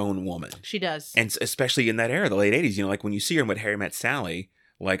a grown woman. She does. And especially in that era, the late 80s, like when you see her in When Harry Met Sally,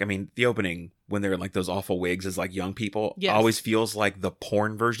 like, I mean, the opening when they're in like those awful wigs as like young people always feels like the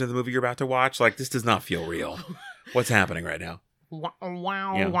porn version of the movie you're about to watch. Like, this does not feel real. What's happening right now?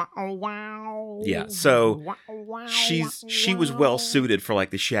 Yeah. So she was well suited for like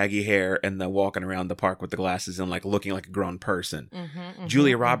the shaggy hair and the walking around the park with the glasses and like looking like a grown person.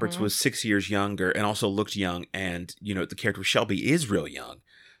 Julia Roberts was 6 years younger and also looked young. And, the character of Shelby is real young.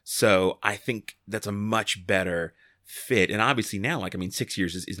 So I think that's a much better fit. And obviously now, like, I mean, 6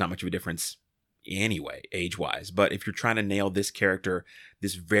 years is not much of a difference anyway, age-wise. But if you're trying to nail this character,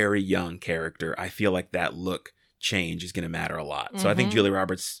 this very young character, I feel like that look change is going to matter a lot. So I think Julia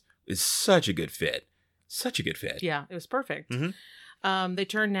Roberts is such a good fit. Such a good fit. Yeah, it was perfect. They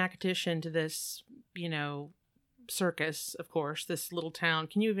turned Natchitoches into this, circus, of course, this little town.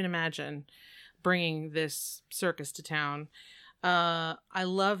 Can you even imagine bringing this circus to town? I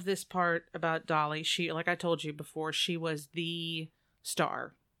love this part about Dolly. She, like I told you before, she was the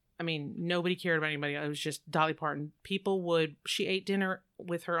star. I mean, nobody cared about anybody. It was just Dolly Parton. She ate dinner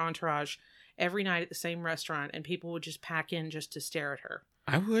with her entourage every night at the same restaurant, and people would just pack in just to stare at her.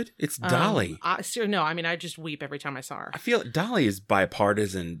 I would. It's Dolly. I just weep every time I saw her. I feel Dolly is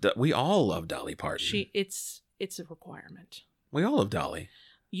bipartisan. We all love Dolly Parton. It's a requirement. We all love Dolly.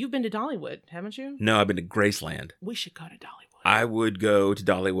 You've been to Dollywood, haven't you? No, I've been to Graceland. We should go to Dollywood. I would go to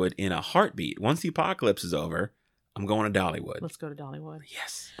Dollywood in a heartbeat. Once the apocalypse is over, I'm going to Dollywood. Let's go to Dollywood.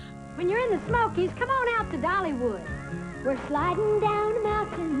 Yes. When you're in the Smokies, come on out to Dollywood. We're sliding down a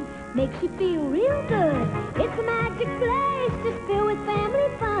mountain, makes you feel real good. It's a magic place just filled with family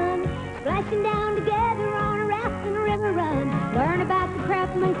fun. Splashing down together on a raft and a river run. Learn about the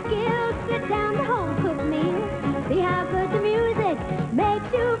craftsman's skills, sit down to home-cooked meals. See how good the music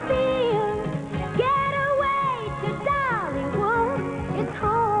makes you feel. Get away to Dollywood, it's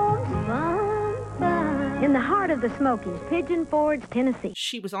home's fun. In the heart of the Smokies, Pigeon Forge, Tennessee.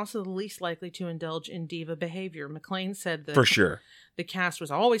 She was also the least likely to indulge in diva behavior. MacLaine said that for sure the cast was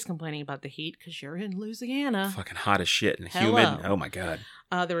always complaining about the heat because you're in Louisiana. Fucking hot as shit and Hello. humid. Oh my God.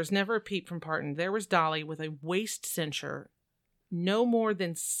 There was never a peep from Parton. There was Dolly with a waist cincher no more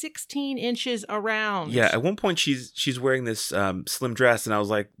than 16 inches around. Yeah, at one point she's wearing this slim dress, and I was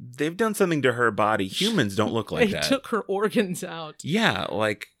like, they've done something to her body. Humans don't look like that. They took her organs out. Yeah,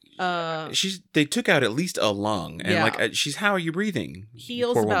 like they took out at least a lung, and like she's, how are you breathing?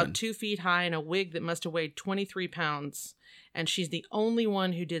 Heels about 2 feet high and a wig that must have weighed 23 pounds, and she's the only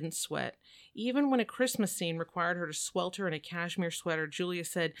one who didn't sweat. Even when a Christmas scene required her to swelter in a cashmere sweater, Julia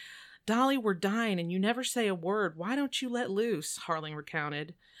said, "Dolly, we're dying and you never say a word. Why don't you let loose?" Harling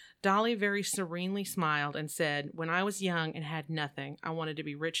recounted. Dolly very serenely smiled and said, "When I was young and had nothing, I wanted to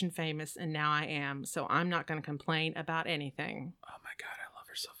be rich and famous, and now I am, so I'm not going to complain about anything." Oh my God, I love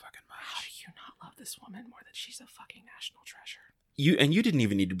her so fucking much. How do you not love this woman more than she's a fucking national treasure? You didn't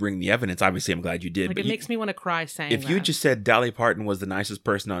even need to bring the evidence. Obviously, I'm glad you did. Like, but it makes me want to cry saying if you just said Dolly Parton was the nicest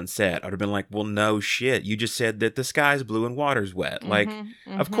person on set, I'd have been like, well, no shit. You just said that the sky's blue and water's wet. Like,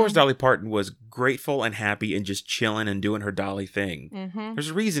 of course, Dolly Parton was grateful and happy and just chilling and doing her Dolly thing. There's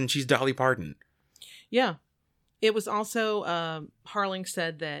a reason she's Dolly Parton. Yeah. It was also, Harling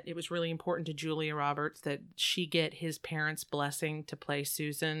said that it was really important to Julia Roberts that she get his parents' blessing to play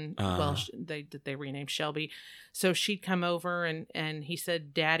Susan. Well, they renamed Shelby. So she'd come over and he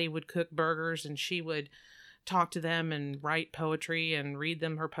said Daddy would cook burgers and she would talk to them and write poetry and read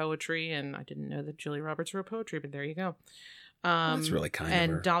them her poetry. And I didn't know that Julia Roberts wrote poetry, but there you go. That's really kind of her.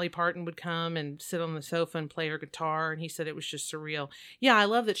 And Dolly Parton would come and sit on the sofa and play her guitar. And he said it was just surreal. Yeah, I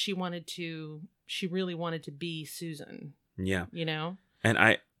love that she really wanted to be Susan. Yeah. You know? And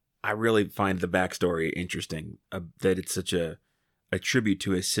I really find the backstory interesting, that it's such a tribute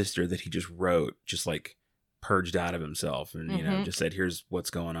to his sister that he just wrote, just like purged out of himself and, you know, just said, here's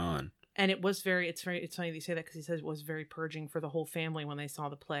what's going on. And it's funny that you say that because he says it was very purging for the whole family when they saw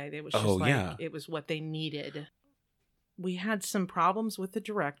the play. It was just it was what they needed. We had some problems with the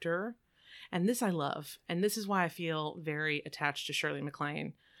director, and this I love. And this is why I feel very attached to Shirley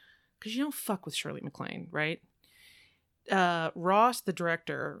MacLaine. Because you don't fuck with Shirley MacLaine, right? Ross, the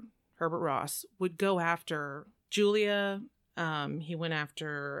director, Herbert Ross, would go after Julia. He went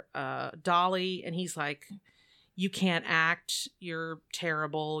after Dolly, and he's like, you can't act. You're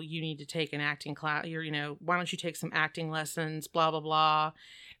terrible. You need to take an acting class. Why don't you take some acting lessons, blah, blah, blah.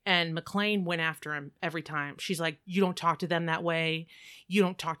 And MacLaine went after him every time. She's like, you don't talk to them that way. You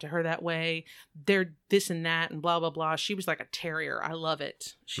don't talk to her that way. They're this and that and blah, blah, blah. She was like a terrier. I love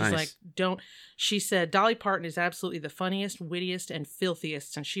it. She's nice. like, she said, Dolly Parton is absolutely the funniest, wittiest, and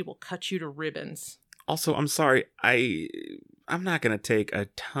filthiest, and she will cut you to ribbons. Also, I'm sorry. I'm not going to take a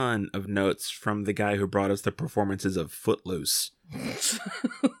ton of notes from the guy who brought us the performances of Footloose.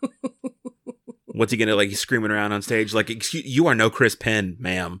 What's he going to, like, he's screaming around on stage? Like, excuse, you are no Chris Penn,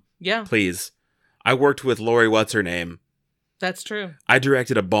 ma'am. Yeah. Please. I worked with Lori What's-Her-Name. That's true. I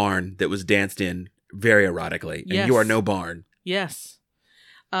directed a barn that was danced in very erotically. And you are no barn. Yes.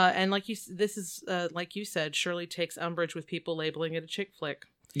 And like you said, Shirley takes umbrage with people labeling it a chick flick.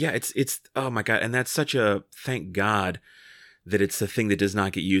 Yeah, it's oh my God. And that's such a, thank God that it's a thing that does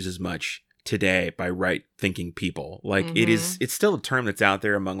not get used as much today by right-thinking people. Like, it's still a term that's out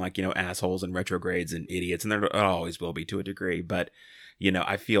there among, like, you know, assholes and retrogrades and idiots, and there always will be to a degree. But, you know,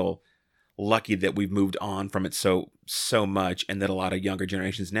 I feel lucky that we've moved on from it so much, and that a lot of younger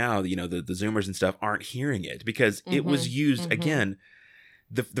generations now, you know, the Zoomers and stuff aren't hearing it, because it was used, again,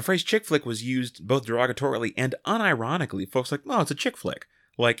 the phrase chick flick was used both derogatorily and unironically. Folks like, oh, it's a chick flick.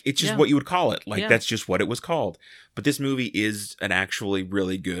 Like, it's just what you would call it. Like, that's just what it was called. But this movie is an actually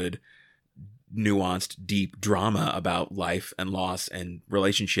really good, nuanced, deep drama about life and loss and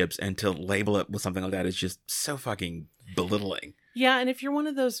relationships, and to label it with something like that is just so fucking belittling. Yeah, and if you're one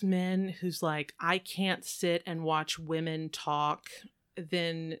of those men who's like, I can't sit and watch women talk,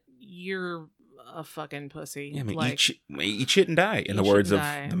 then you're a fucking pussy. Yeah, I mean, like, eat shit and die, in the words of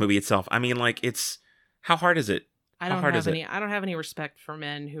the movie itself. I mean, like, it's, how hard is it? I don't have any respect for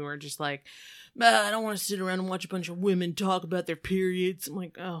men who are just like, I don't want to sit around and watch a bunch of women talk about their periods. I'm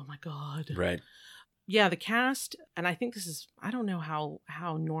like, oh my God. Right. Yeah, the cast, and I think this is, I don't know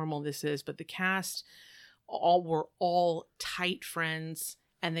how normal this is, but the cast were all tight friends,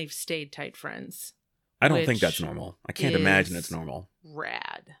 and they've stayed tight friends. I don't think that's normal. I can't imagine it's normal.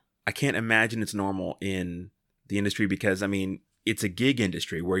 Rad. I can't imagine it's normal in the industry, because, I mean, it's a gig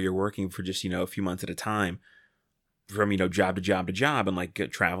industry where you're working for just, you know, a few months at a time, from, you know, job to job to job, and like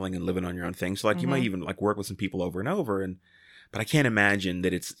traveling and living on your own thing. So like you might even like work with some people over and over, but I can't imagine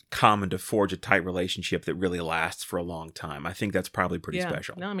that it's common to forge a tight relationship that really lasts for a long time. I think that's probably pretty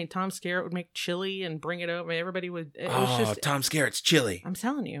special. No, I mean, Tom Skerritt would make chili and bring it over. Everybody would. Tom Skerritt's Chili. I'm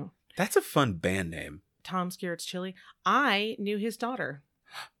telling you. That's a fun band name. Tom Skerritt's Chili. I knew his daughter.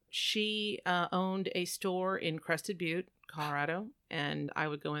 She owned a store in Crested Butte, Colorado, and I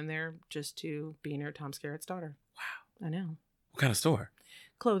would go in there just to be near Tom Skerritt's daughter. Wow. I know. What kind of store?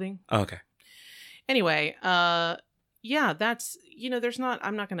 Clothing. Oh, okay. Anyway, yeah, that's, you know,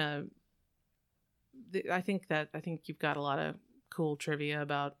 I'm not going to, I think you've got a lot of cool trivia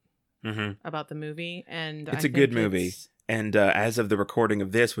about the movie. And it's a good movie. And as of the recording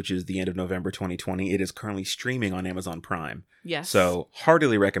of this, which is the end of November 2020, it is currently streaming on Amazon Prime. Yes. So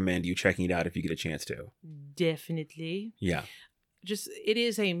heartily recommend you checking it out if you get a chance to. Definitely. Yeah. It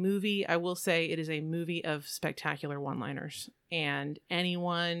is a movie, I will say, it is a movie of spectacular one-liners. And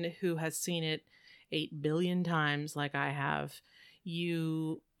anyone who has seen it 8 billion times like I have,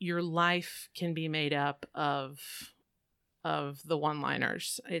 your life can be made up of of the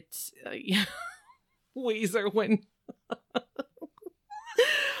one-liners. It's Weezer when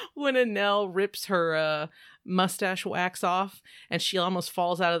when Annelle rips her mustache wax off and she almost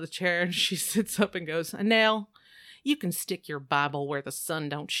falls out of the chair and she sits up and goes, Annelle, you can stick your Bible where the sun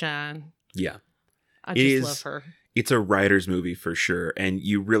don't shine. Yeah. I just love her. It's a writer's movie for sure. And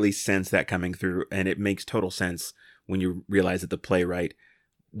you really sense that coming through. And it makes total sense when you realize that the playwright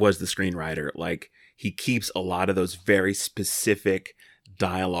was the screenwriter. Like, he keeps a lot of those very specific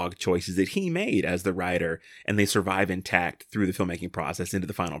dialogue choices that he made as the writer, and they survive intact through the filmmaking process into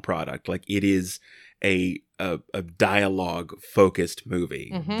the final product. Like, it is a dialogue focused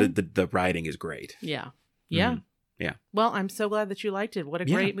movie. Mm-hmm. The writing is great. Yeah. Yeah. Mhm. Yeah. Well, I'm so glad that you liked it. What a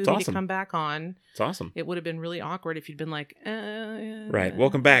Yeah, great it's movie awesome. to come back on. It's awesome. It would have been really awkward if you'd been like, Right.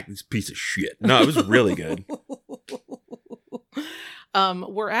 Welcome back, this piece of shit. No, it was really good.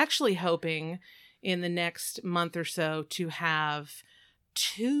 We're actually hoping in the next month or so to have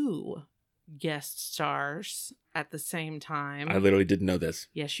 2 guest stars at the same time. I literally didn't know this.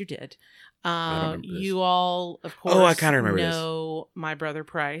 Yes, you did. I don't remember this. You all, of course, Oh, I kinda remember this. know my brother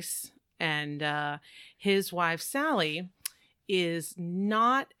Price, and his wife Sally is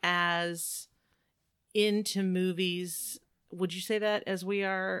not as into movies. Would you say that as we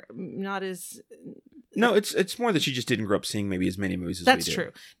are? Not as. No, it's more that she just didn't grow up seeing maybe as many movies as That's we did.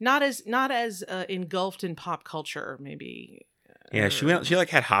 true. Not as engulfed in pop culture, maybe. Yeah, she like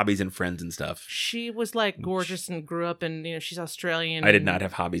had hobbies and friends and stuff. She was like gorgeous and grew up in, she's Australian. I did not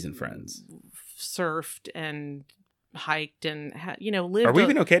have hobbies and friends. Surfed and hiked and lived. Are we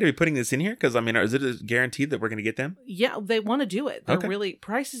even okay to be putting this in here? Because I mean, is it guaranteed that we're going to get them? Yeah, they want to do it. They're Okay. really.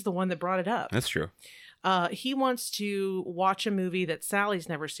 Price is the one that brought it up. That's true. He wants to watch a movie that Sally's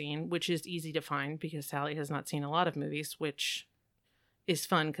never seen, which is easy to find because Sally has not seen a lot of movies, which is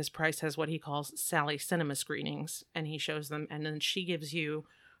fun because Price has what he calls Sally cinema screenings, and he shows them, and then she gives you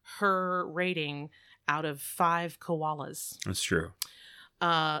her rating out of 5 koalas. That's true.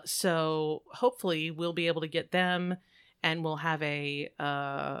 So hopefully we'll be able to get them, and we'll have a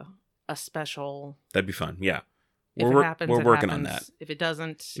special. That'd be fun. Yeah. If We're it happens, we're it working happens. on that. If it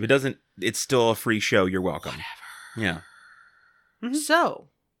doesn't, If it doesn't, it's still a free show. You're welcome. whatever. Yeah. So,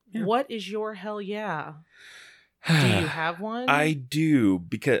 Yeah. what is your hell yeah? Do you have one? I do,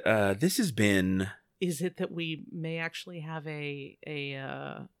 because this has been. Is it that we may actually have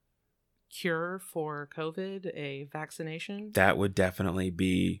a cure for COVID, a vaccination? That would definitely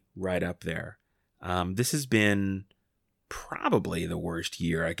be right up there. This has been probably the worst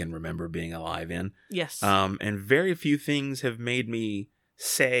year I can remember being alive in. Yes. And very few things have made me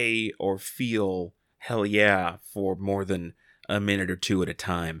say or feel hell yeah for more than a minute or two at a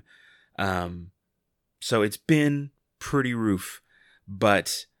time. So it's been pretty roof,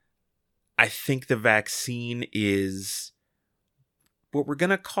 but I think the vaccine is what we're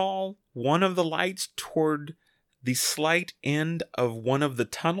going to call one of the lights toward the slight end of one of the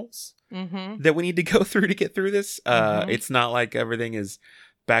tunnels Mm-hmm. that we need to go through to get through this. Mhm. It's not like everything is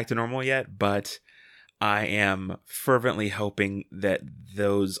back to normal yet, but I am fervently hoping that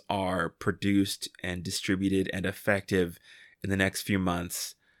those are produced and distributed and effective in the next few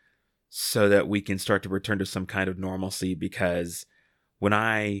months so that we can start to return to some kind of normalcy, because when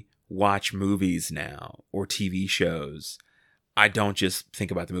I watch movies now or TV shows, I don't just think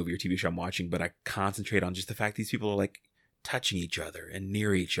about the movie or TV show I'm watching, but I concentrate on just the fact these people are like touching each other and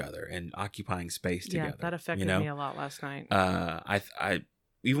near each other and occupying space together. Yeah, that affected me a lot last night. I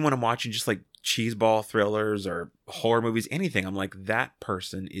even when I'm watching just like cheeseball thrillers or horror movies, anything, I'm like, that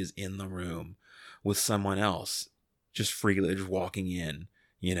person is in the room with someone else, just freely, just walking in,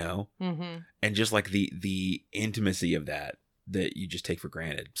 Mm-hmm. and just like the intimacy of that you just take for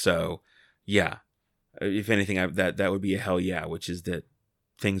granted. So, yeah, if anything, that would be a hell yeah, which is that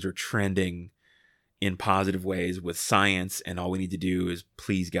things are trending in positive ways with science, and all we need to do is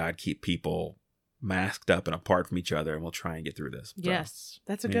please God keep people masked up and apart from each other, and we'll try and get through this. So, Yes,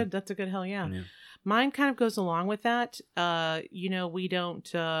 that's a yeah. good hell yeah. Yeah. Mine kind of goes along with that. We don't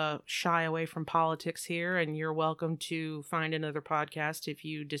shy away from politics here, and you're welcome to find another podcast if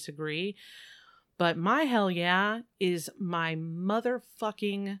you disagree. But my hell yeah is my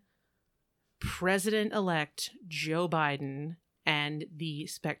motherfucking President-elect Joe Biden and the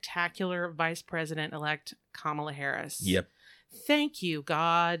spectacular Vice President-elect Kamala Harris. Yep. Thank you,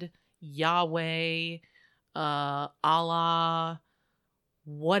 God, Yahweh, Allah,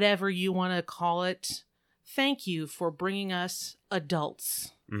 whatever you want to call it. Thank you for bringing us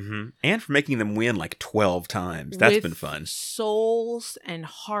adults. Mm-hmm. And for making them win like 12 times. That's with been fun. Souls and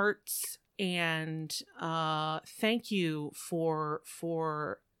hearts, and thank you for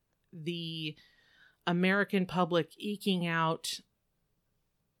the American public eking out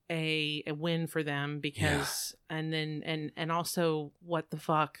a win for them because and also what the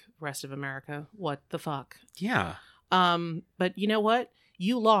fuck, rest of America, what the fuck. Yeah. But you know what?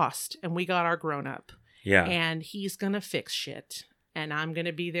 You lost and we got our grown up. Yeah. And he's going to fix shit. And I'm going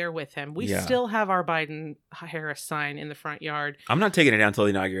to be there with him. We Yeah. still have our Biden-Harris sign in the front yard. I'm not taking it down till the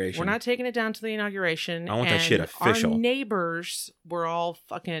inauguration. We're not taking it down to the inauguration. I want that shit official. Our neighbors were all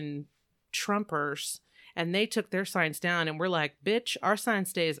fucking Trumpers. And they took their signs down, and we're like, "Bitch, our sign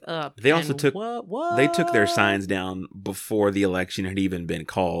stays up." They also and took what? They took their signs down before the election had even been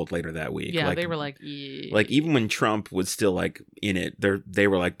called later that week. Yeah, like, they were like, yeah. like even when Trump was still like in it, they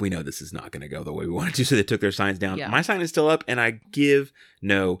were like, "We know this is not going to go the way we want it to," so they took their signs down. Yeah. My sign is still up, and I give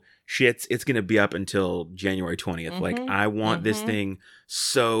no shits. It's going to be up until January 20th. Like I want this thing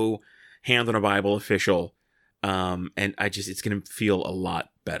so hand on a Bible official, and it's going to feel a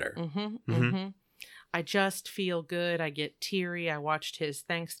lot better. I just feel good. I get teary. I watched his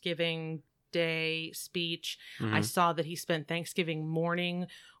Thanksgiving Day speech. I saw that he spent Thanksgiving morning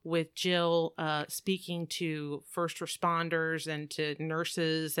with Jill speaking to first responders and to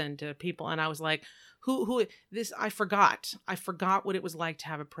nurses and to people. And I was like, who this? I forgot what it was like to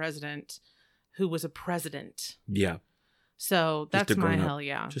have a president who was a president. Yeah. So that's my hell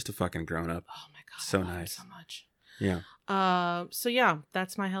yeah. Just a fucking grown up. Oh my God. So I love him nice. so much. Yeah. So yeah,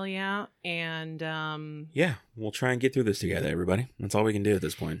 that's my hell yeah. And yeah, we'll try and get through this together, everybody. That's all we can do at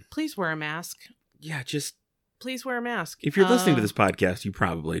this point. please wear a mask. Yeah, just Please wear a mask. if you're listening to this podcast, you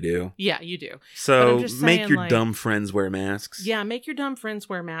probably do. Yeah, you do. But So I'm just make saying, your like- dumb friends wear masks. Yeah, make your dumb friends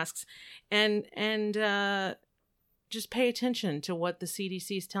wear masks, and just pay attention to what the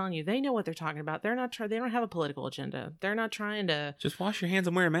CDC is telling you. They know what they're talking about. They're not they don't have a political agenda. They're not trying to Just wash your hands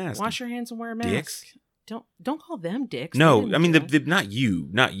and wear a mask. wash your hands and wear a mask. Dicks. Don't call them dicks. They No, didn't I mean do the it. not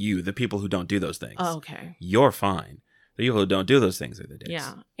you, the people who don't do those things. Oh, okay. You're fine. The people who don't do those things are the dicks.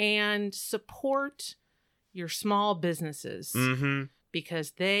 Yeah, and support your small businesses Mm-hmm.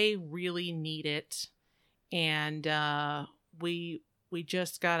 because they really need it, and we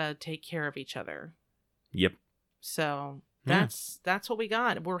just gotta take care of each other. Yep. So Yeah. that's what we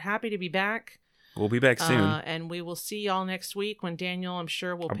got. We're happy to be back. We'll be back soon. And we will see y'all next week when Daniel, I'm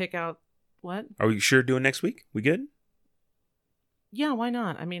sure, will pick out what? Are we sure doing next week? We good? Yeah, why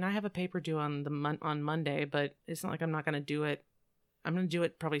not? I mean, I have a paper due on on Monday, but it's not like I'm not going to do it. I'm going to do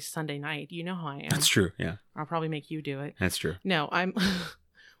it probably Sunday night. You know how I am. That's true. Yeah, I'll probably make you do it. that's true. No,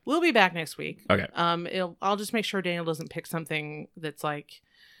 we'll be back next week. Okay. I'll just make sure Daniel doesn't pick something that's like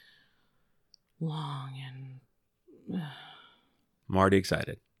long and I'm already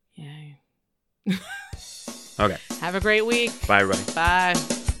excited. yay. Okay. Have a great week. Bye, everybody. Bye.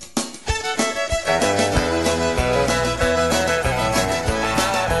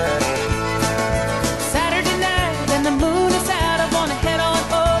 Saturday night and the moon is out. I wanna head on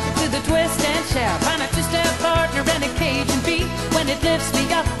over to the twist and shout. Find a two-step partner and a Cajun beat. When it lifts me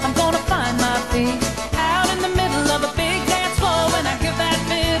up, I'm gonna find my feet. Out in the middle of a big dance floor. When I hear that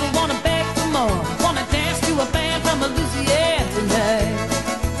fiddle, wanna beg for more. Wanna dance to a band from Louisiana tonight.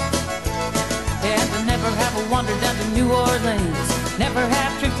 And I never have wandered down to New Orleans. Never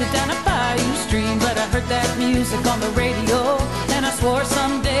have drifted down a bayou stream. But I heard that music on the radio, and I swore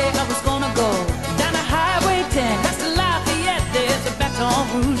someday